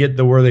them to get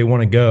to where they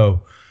want to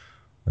go,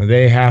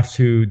 they have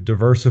to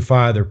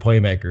diversify their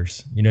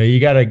playmakers. You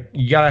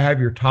gotta have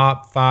your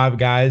top 5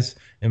 guys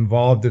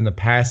involved in the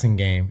passing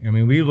game. I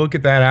mean, we look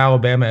at that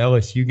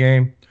Alabama-LSU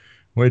game,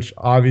 which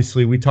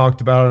obviously we talked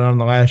about it on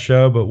the last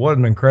show, but what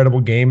an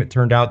incredible game it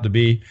turned out to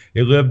be.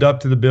 It lived up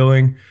to the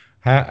billing.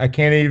 I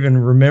can't even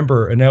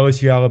remember an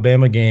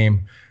LSU-Alabama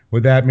game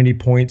with that many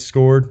points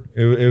scored.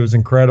 It was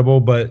incredible,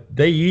 but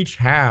they each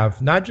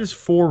have not just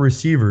 4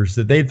 receivers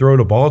that they throw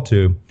the ball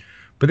to,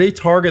 but they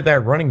target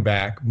that running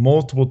back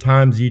multiple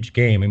times each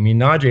game. I mean,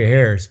 Najee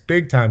Harris,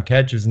 big-time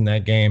catches in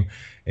that game.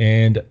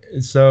 And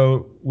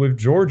so with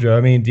Georgia,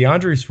 I mean,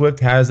 DeAndre Swift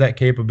has that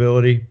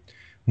capability.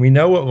 We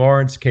know what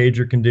Lawrence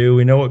Cager can do.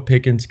 We know what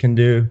Pickens can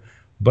do.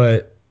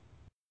 But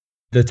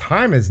the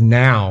time is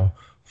now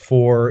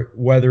for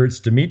whether it's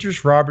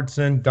Demetrius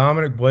Robertson,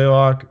 Dominic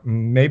Blaylock,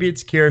 maybe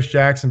it's Kearis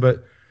Jackson,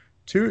 but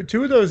two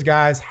of those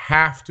guys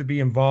have to be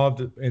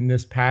involved in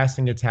this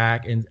passing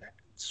attack, and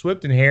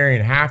Swift and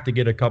Harrion have to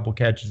get a couple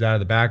catches out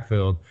of the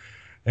backfield.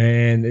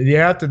 And you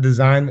have to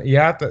design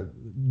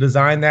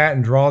that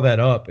and draw that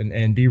up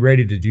and be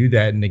ready to do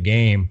that in the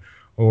game,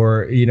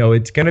 or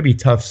it's going to be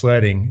tough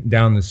sledding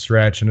down the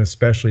stretch, and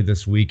especially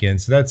this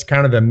weekend. So that's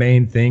kind of the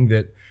main thing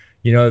that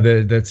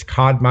that's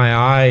caught my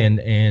eye,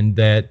 and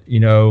that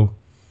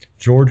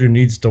Georgia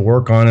needs to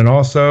work on. And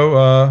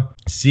also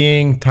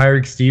seeing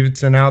Tyreek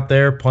Stevenson out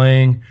there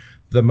playing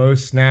the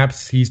most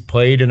snaps he's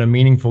played in a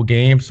meaningful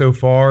game so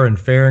far and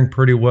faring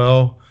pretty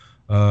well.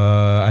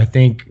 I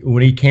think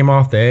when he came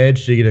off the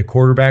edge to get a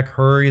quarterback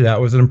hurry, that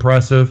was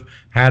impressive.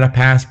 Had a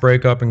pass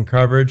breakup in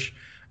coverage.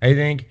 I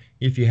think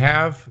if you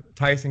have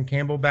Tyson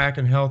Campbell back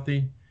and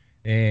healthy,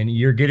 and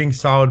you're getting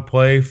solid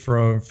play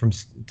from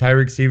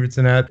Tyreek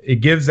Stevenson, it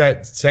gives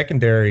that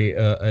secondary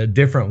a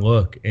different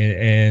look.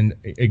 And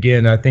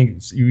again, I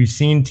think you've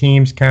seen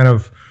teams kind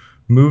of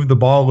move the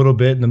ball a little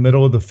bit in the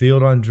middle of the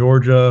field on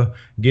Georgia,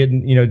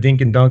 getting,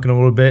 dink and dunking a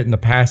little bit in the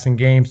passing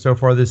game so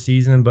far this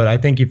season. But I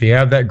think if you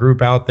have that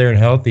group out there and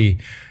healthy,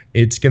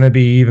 it's going to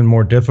be even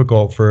more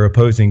difficult for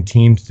opposing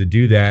teams to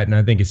do that. And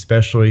I think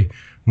especially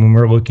when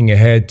we're looking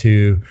ahead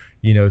to,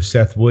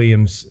 Seth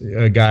Williams,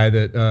 a guy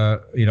that,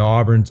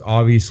 Auburn's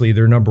obviously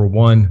their number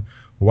 1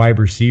 wide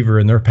receiver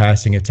in their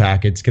passing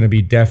attack, it's going to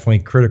be definitely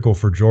critical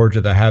for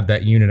Georgia to have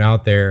that unit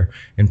out there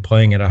and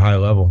playing at a high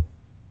level.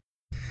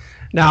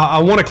 Now, I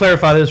want to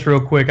clarify this real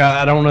quick.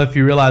 I don't know if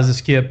you realize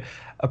this, Kip.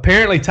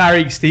 Apparently,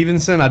 Tyreek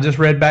Stevenson, I just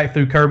read back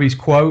through Kirby's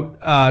quote,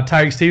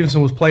 Tyreek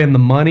Stevenson was playing the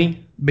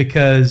money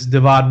because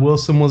Divad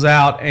Wilson was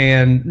out,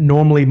 and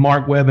normally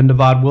Mark Webb and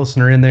Divad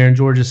Wilson are in there in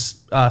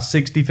Georgia's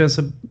 6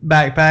 defensive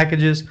back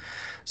packages.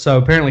 So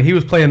apparently he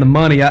was playing the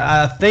money.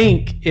 I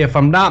think, if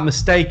I'm not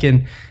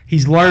mistaken,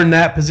 he's learned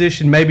that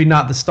position, maybe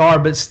not the star,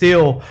 but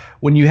still,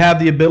 when you have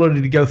the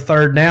ability to go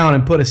third down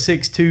and put a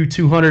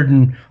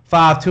 6'2",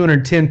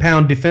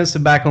 210-pound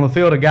defensive back on the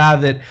field, a guy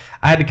that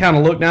I had to kind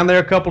of look down there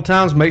a couple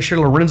times, make sure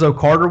Lorenzo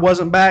Carter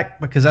wasn't back,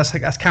 because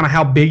that's kind of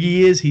how big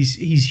he is.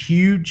 He's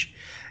huge,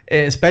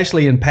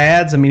 especially in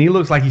pads. I mean, he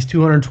looks like he's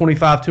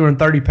 225,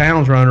 230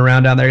 pounds running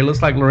around down there. He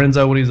looks like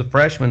Lorenzo when he was a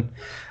freshman.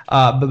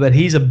 But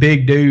he's a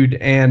big dude,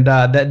 and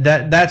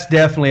that's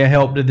definitely a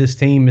help to this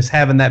team, is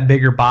having that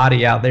bigger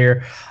body out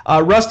there.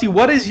 Rusty,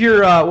 what is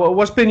your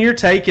what's been your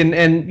take?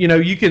 And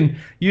you can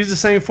use the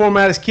same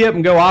format as Kip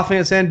and go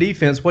offense and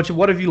defense.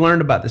 What have you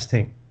learned about this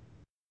team?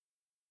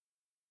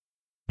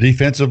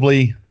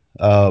 Defensively,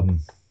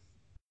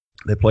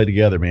 they play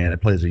together, man. They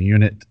play as a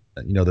unit.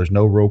 There's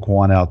no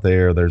Roquan out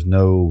there. There's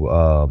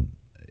no,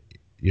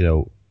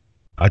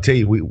 I tell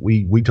you,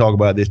 we talk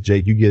about this,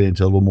 Jake. You get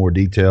into a little more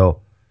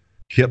detail.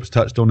 Kip's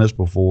touched on this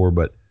before,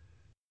 but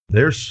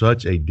there's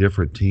such a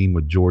different team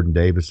with Jordan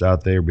Davis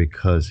out there,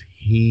 because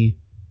he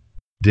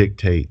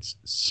dictates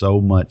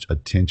so much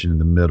attention in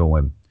the middle.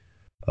 And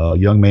a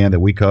young man that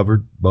we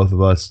covered, both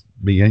of us,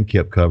 me and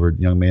Kip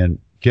covered, young man,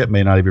 Kip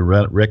may not even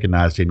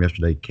recognize him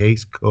yesterday.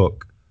 Case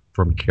Cook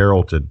from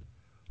Carrollton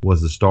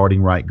was the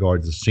starting right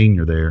guard, the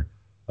senior there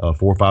 4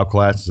 or 5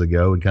 classes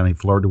ago, and kind of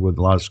flirted with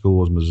a lot of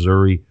schools.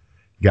 Missouri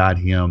got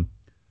him.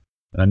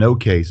 And I know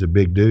Case, a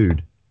big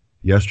dude.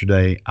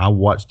 Yesterday, I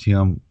watched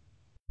him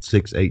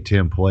 6, 8,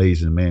 10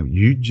 plays, and, man,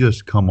 you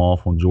just come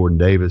off on Jordan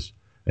Davis,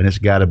 and it's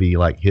got to be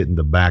like hitting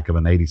the back of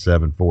an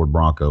 87 Ford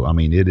Bronco. I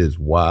mean, it is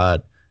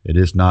wide. It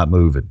is not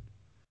moving.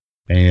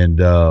 And,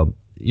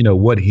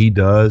 what he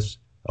does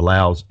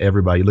allows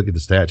everybody. You look at the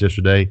stats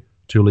yesterday,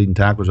 2 leading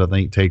tacklers, I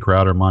think, Tay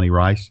Crowder and Monty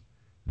Rice.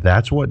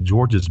 That's what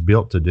Georgia's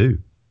built to do.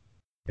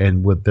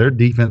 And what their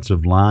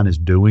defensive line is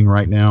doing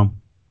right now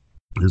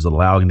is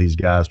allowing these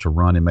guys to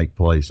run and make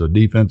plays. So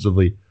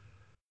defensively,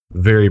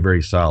 very,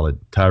 very solid.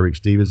 Tyreek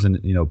Stevenson,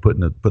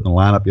 putting the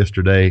lineup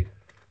yesterday.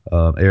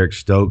 Eric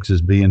Stokes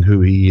is being who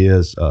he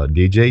is.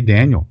 DJ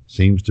Daniel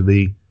seems to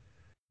be,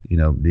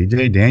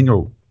 DJ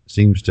Daniel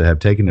seems to have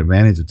taken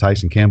advantage of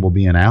Tyson Campbell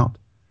being out,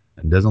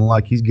 and doesn't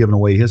like he's giving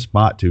away his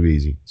spot too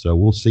easy. So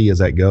we'll see as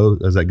that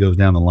goes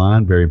down the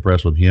line. Very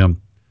impressed with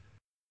him.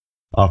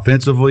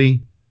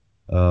 Offensively,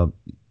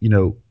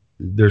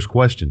 there's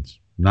questions.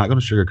 I'm not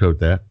going to sugarcoat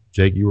that.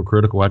 Jake, you were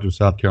critical after the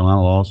South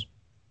Carolina loss.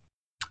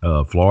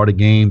 Florida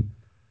game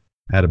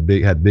had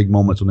big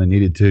moments when they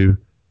needed to.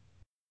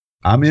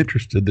 I'm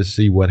interested to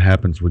see what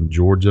happens with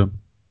Georgia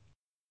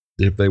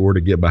if they were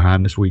to get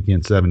behind this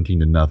weekend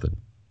 17-0.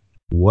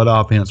 What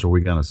offense are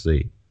we going to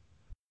see?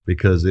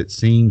 Because it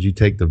seems you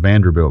take the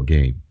Vanderbilt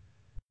game,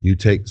 you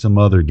take some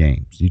other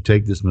games, you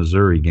take this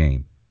Missouri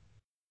game,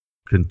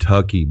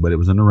 Kentucky, but it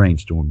was in a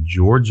rainstorm.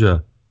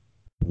 Georgia,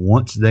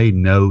 once they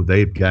know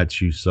they've got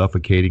you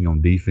suffocating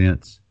on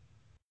defense,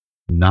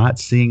 not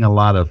seeing a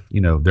lot of,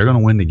 they're going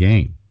to win the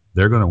game.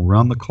 They're going to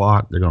run the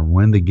clock. They're going to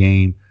win the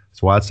game.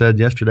 That's why I said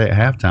yesterday at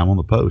halftime on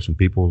the post, and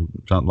people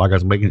like I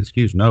was making an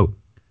excuse. No,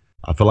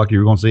 I feel like you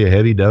were going to see a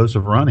heavy dose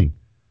of running.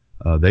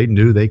 They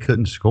knew they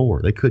couldn't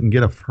score. They couldn't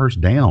get a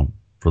first down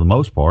for the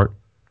most part.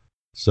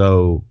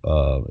 So,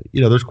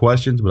 there's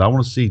questions, but I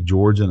want to see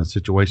Georgia in a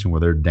situation where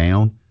they're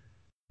down.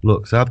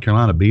 Look, South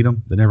Carolina beat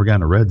them. They never got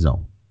in the red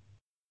zone.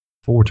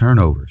 4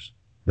 turnovers.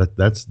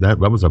 That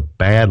was a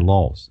bad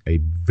loss, a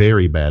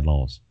very bad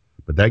loss.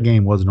 But that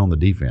game wasn't on the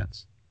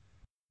defense.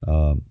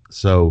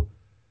 So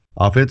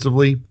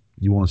offensively,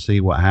 you want to see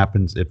what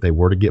happens if they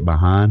were to get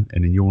behind,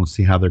 and then you want to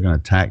see how they're going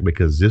to attack,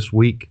 because this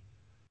week,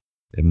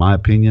 in my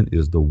opinion,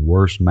 is the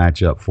worst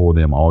matchup for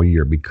them all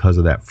year because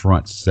of that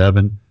front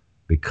 7,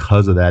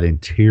 because of that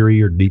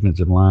interior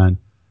defensive line.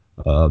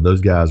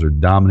 Those guys are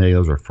dominating.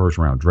 Those are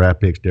first-round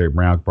draft picks. Derek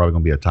Brown is probably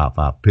going to be a top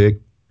 5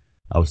 pick.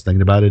 I was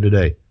thinking about it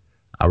today.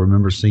 I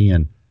remember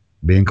seeing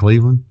Ben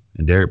Cleveland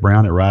and Derek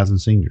Brown at Rising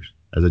Seniors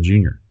as a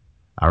junior.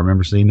 I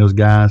remember seeing those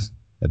guys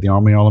at the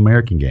Army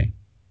All-American game.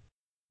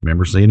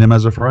 Remember seeing them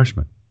as a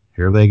freshman.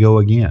 Here they go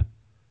again.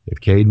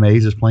 If Cade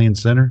Mays is playing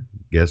center,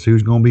 guess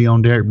who's going to be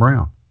on Derek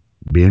Brown?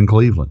 Ben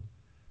Cleveland.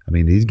 I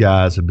mean, these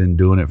guys have been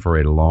doing it for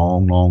a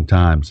long, long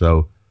time.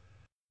 So,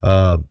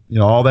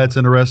 all that's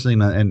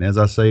interesting. And as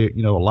I say,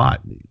 a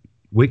lot.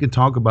 We can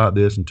talk about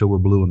this until we're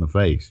blue in the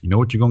face. You know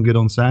what you're going to get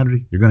on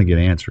Saturday? You're going to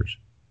get answers.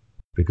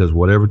 Because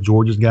whatever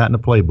Georgia's got in the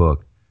playbook,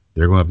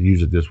 they're going to have to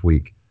use it this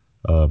week.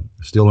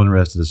 Still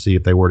interested to see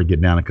if they were to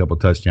get down a couple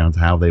of touchdowns,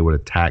 how they would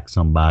attack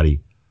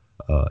somebody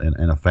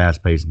in a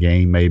fast-paced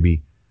game,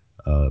 maybe.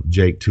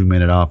 Jake,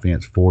 2-minute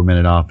offense,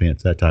 4-minute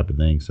offense, that type of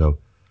thing. So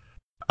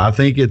I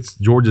think it's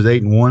Georgia's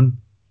 8-1.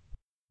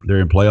 They're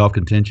in playoff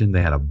contention.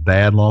 They had a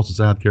bad loss to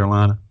South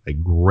Carolina, a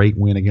great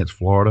win against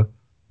Florida,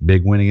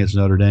 big win against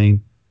Notre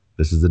Dame.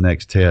 This is the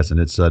next test,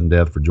 and it's sudden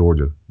death for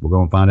Georgia. We're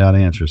going to find out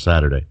answers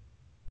Saturday.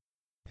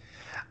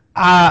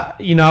 I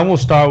want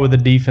to start with the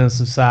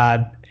defensive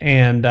side,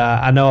 and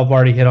I know I've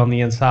already hit on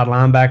the inside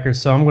linebackers,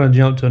 so I'm going to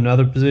jump to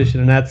another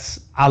position, and that's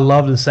I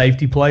love the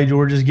safety play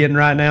Georgia's getting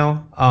right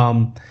now.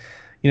 I'm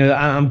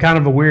kind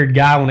of a weird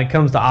guy when it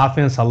comes to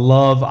offense. I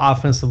love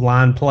offensive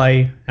line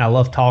play. I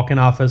love talking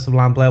offensive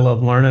line play. I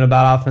love learning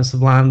about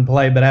offensive line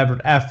play, but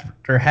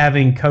after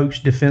having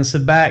coached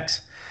defensive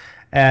backs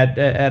at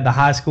the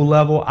high school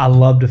level. I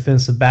love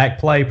defensive back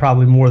play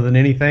probably more than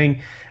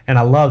anything, and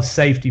I love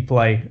safety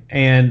play.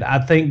 And I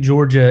think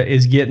Georgia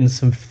is getting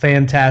some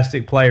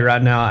fantastic play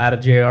right now out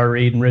of J.R.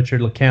 Reed and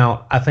Richard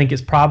LeCounte. I think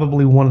it's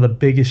probably one of the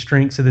biggest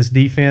strengths of this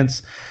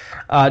defense.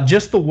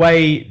 Just the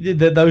way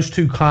that those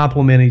two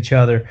complement each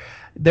other.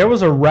 There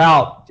was a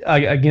route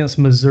against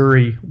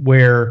Missouri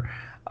where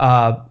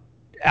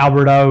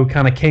Albert O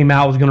kind of came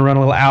out, was going to run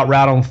a little out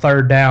route on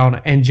third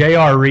down, and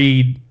J.R.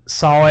 Reed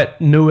saw it,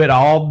 knew it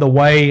all the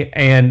way,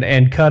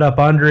 and cut up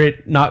under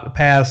it, knocked the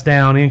pass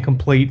down,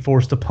 incomplete,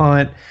 forced a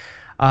punt.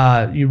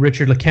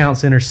 Richard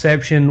LeCounte's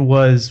interception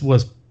was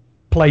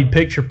played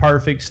picture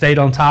perfect, stayed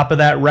on top of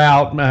that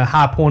route,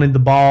 high pointed the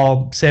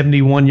ball,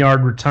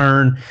 71-yard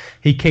return.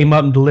 He came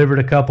up and delivered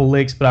a couple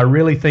licks, but I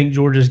really think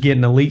Georgia's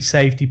getting elite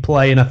safety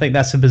play, and I think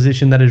that's a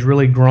position that has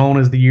really grown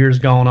as the years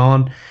gone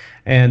on.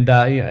 And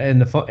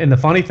the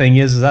funny thing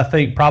is I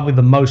think probably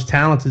the most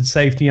talented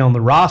safety on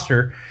the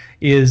roster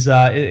is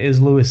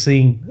Lewis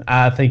Sing.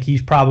 I think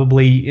he's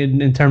probably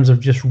in terms of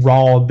just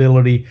raw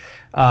ability,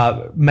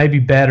 maybe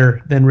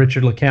better than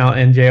Richard LeCounte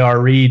and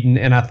J.R. Reed,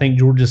 and I think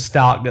Georgia's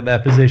stocked at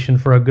that position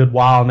for a good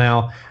while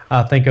now.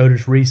 I think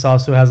Otis Reese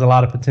also has a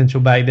lot of potential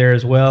back there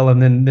as well,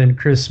 and then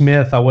Chris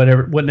Smith, I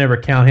would never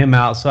count him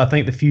out. So I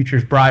think the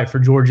future's bright for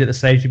Georgia at the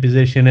safety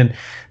position, and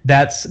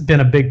that's been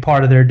a big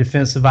part of their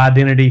defensive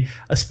identity,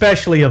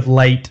 especially of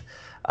late,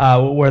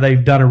 where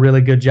they've done a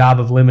really good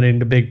job of limiting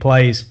the big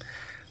plays.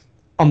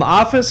 On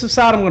the offensive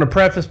side, I'm going to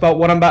preface about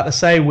what I'm about to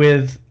say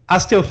with I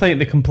still think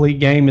the complete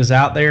game is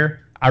out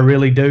there. I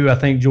really do. I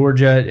think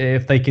Georgia,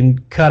 if they can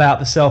cut out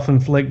the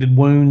self-inflicted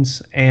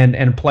wounds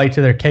and play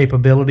to their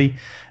capability,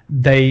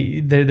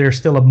 they're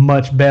still a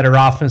much better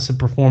offensive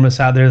performance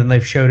out there than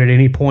they've showed at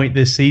any point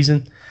this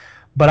season.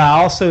 But I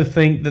also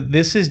think that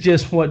this is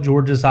just what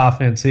Georgia's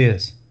offense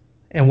is.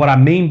 And what I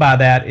mean by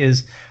that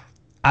is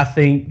I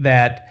think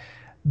that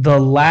the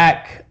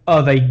lack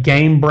of a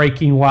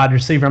game-breaking wide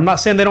receiver, I'm not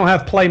saying they don't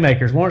have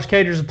playmakers. Lawrence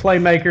Cager's a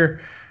playmaker,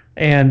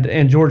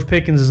 and George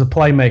Pickens is a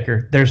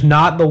playmaker. There's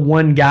not the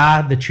one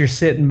guy that you're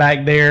sitting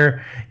back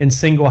there in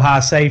single high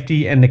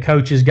safety and the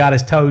coach has got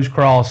his toes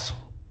crossed,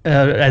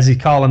 as he's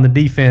calling the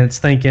defense,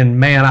 thinking,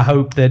 man, I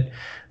hope that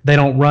they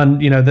don't run,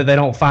 that they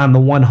don't find the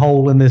one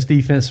hole in this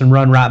defense and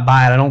run right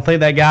by it. I don't think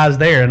that guy's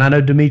there. And I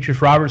know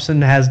Demetrius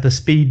Robertson has the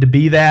speed to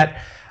be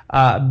that,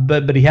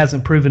 but he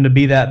hasn't proven to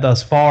be that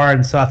thus far.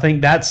 And so I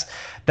think that's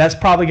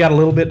probably got a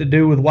little bit to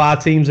do with why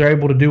teams are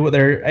able to do what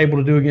they're able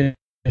to do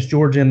against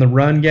Georgia in the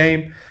run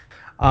game.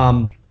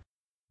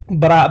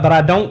 But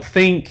I don't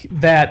think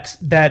that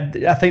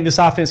I think this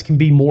offense can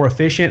be more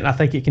efficient. I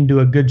think it can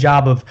do a good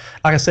job of,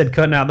 like I said,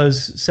 cutting out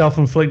those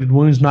self-inflicted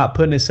wounds, not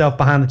putting itself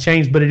behind the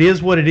chains. But it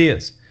is what it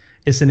is.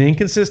 It's an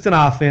inconsistent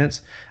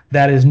offense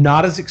that is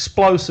not as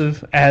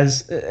explosive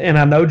as, and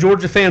I know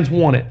Georgia fans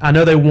want it. I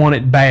know they want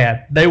it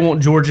bad. They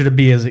want Georgia to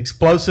be as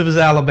explosive as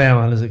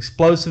Alabama and as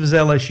explosive as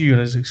LSU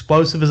and as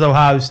explosive as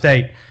Ohio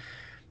State.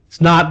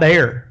 It's not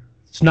there.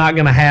 It's not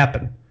going to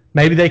happen.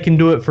 Maybe they can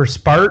do it for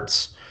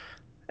spurts.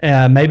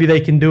 Maybe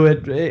they can do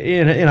it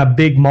in a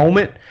big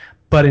moment.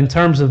 But in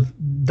terms of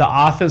the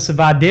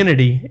offensive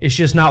identity, it's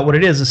just not what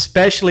it is,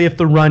 especially if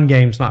the run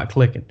game's not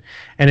clicking.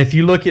 And if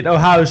you look at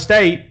Ohio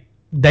State,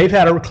 they've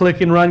had a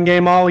clicking run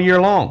game all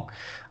year long.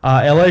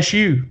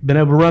 LSU, been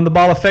able to run the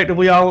ball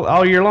effectively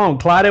all year long.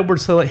 Clyde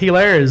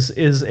Edwards-Helaire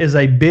is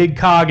a big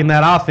cog in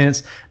that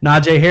offense.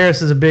 Najee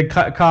Harris is a big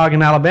cog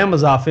in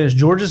Alabama's offense.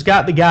 Georgia's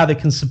got the guy that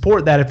can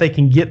support that if they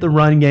can get the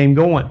run game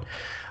going.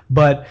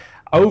 But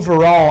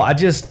overall,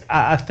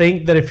 I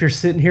think that if you're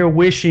sitting here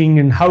wishing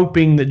and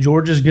hoping that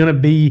Georgia's going to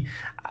be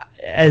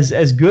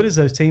as good as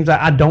those teams,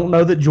 I don't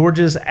know that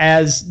Georgia's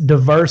as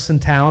diverse and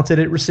talented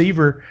at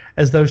receiver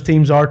as those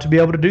teams are to be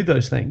able to do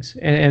those things.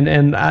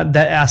 And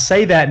I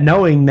say that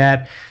knowing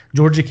that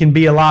Georgia can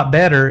be a lot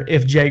better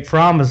if Jake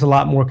Fromm is a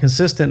lot more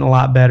consistent and a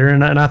lot better.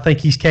 And I think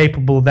he's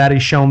capable of that.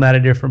 He's shown that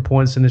at different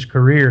points in his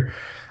career.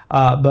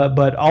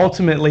 But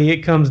ultimately, it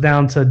comes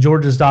down to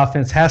Georgia's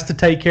offense has to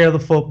take care of the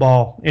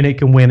football, and it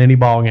can win any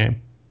ball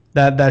game.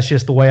 That's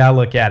just the way I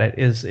look at it.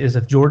 Is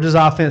if Georgia's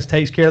offense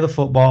takes care of the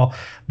football,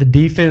 the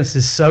defense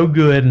is so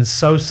good and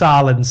so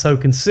solid and so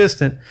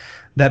consistent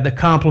that the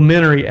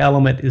complementary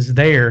element is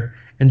there,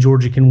 and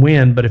Georgia can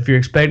win. But if you're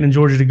expecting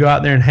Georgia to go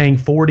out there and hang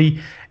 40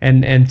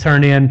 and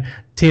turn in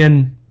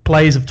 10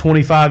 plays of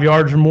 25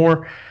 yards or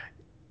more,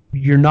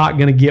 you're not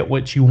going to get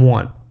what you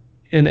want,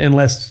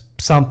 unless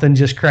something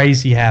just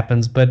crazy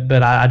happens, but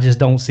I just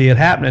don't see it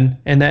happening,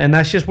 and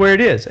that's just where it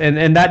is.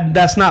 And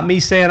that's not me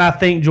saying I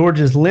think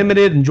Georgia's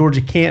limited and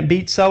Georgia can't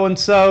beat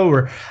so-and-so,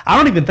 or I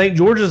don't even think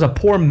Georgia's a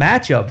poor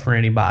matchup for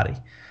anybody.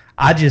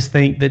 I just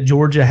think that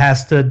Georgia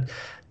has to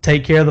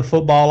take care of the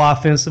football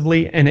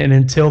offensively, and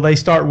until they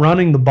start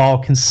running the ball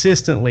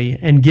consistently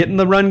and getting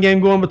the run game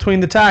going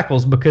between the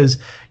tackles, because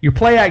your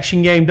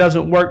play-action game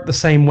doesn't work the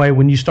same way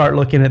when you start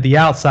looking at the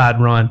outside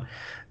run.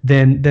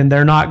 Then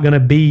they're not going to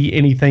be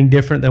anything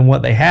different than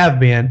what they have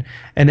been,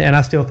 and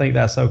I still think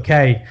that's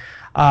okay.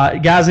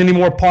 Guys, any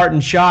more parting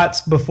shots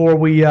before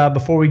we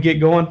get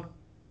going?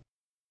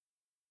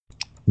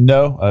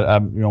 No,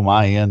 I'm on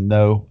my end,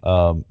 no.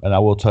 And I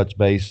will touch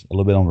base a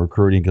little bit on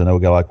recruiting because I know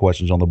we got a lot of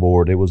questions on the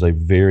board. It was a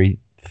very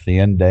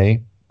thin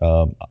day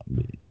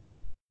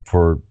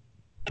for,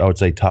 I would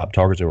say, top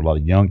targets. There were a lot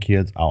of young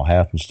kids. I'll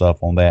have some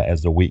stuff on that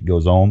as the week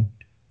goes on.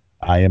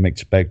 I am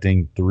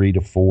expecting 3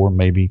 to 4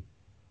 maybe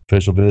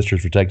official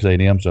visitors for Texas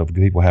A&M. So if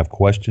people have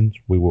questions,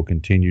 we will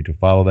continue to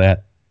follow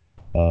that.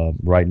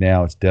 Right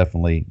now, it's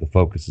definitely the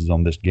focus is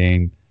on this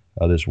game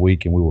this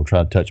week, and we will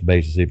try to touch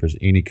base to see if there's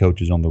any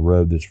coaches on the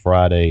road this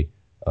Friday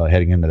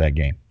heading into that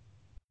game.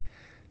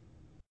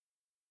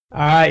 All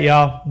right,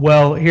 y'all.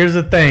 Well, here's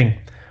the thing.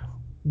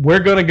 We're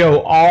going to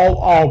go all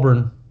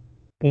Auburn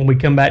when we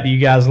come back to you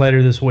guys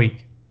later this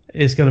week.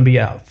 It's going to be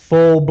a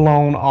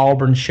full-blown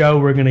Auburn show.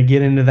 We're going to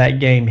get into that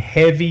game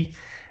heavy,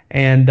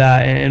 and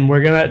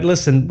we're going to –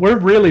 listen, we're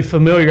really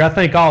familiar. I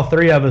think all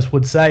three of us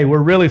would say we're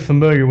really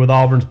familiar with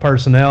Auburn's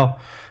personnel.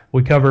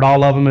 We covered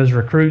all of them as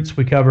recruits.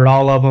 We covered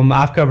all of them.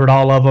 I've covered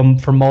all of them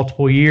for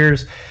multiple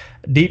years.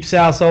 Deep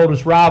South's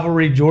oldest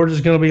rivalry,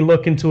 Georgia's going to be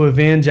looking to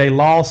avenge a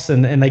loss,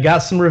 and they got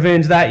some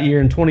revenge that year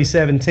in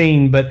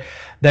 2017, but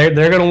they're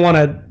going to want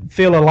to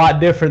feel a lot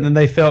different than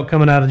they felt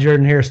coming out of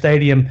Jordan-Hare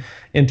Stadium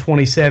in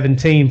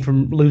 2017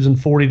 from losing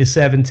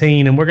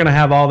 40-17, and we're going to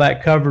have all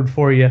that covered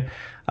for you.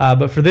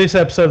 But for this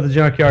episode of the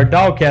Junkyard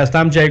Dogcast,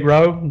 I'm Jake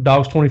Rowe,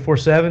 Dogs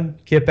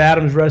 24/7, Kip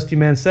Adams, Rusty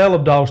Mansell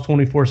of Dogs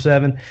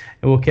 24/7, and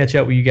we'll catch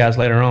up with you guys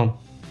later on.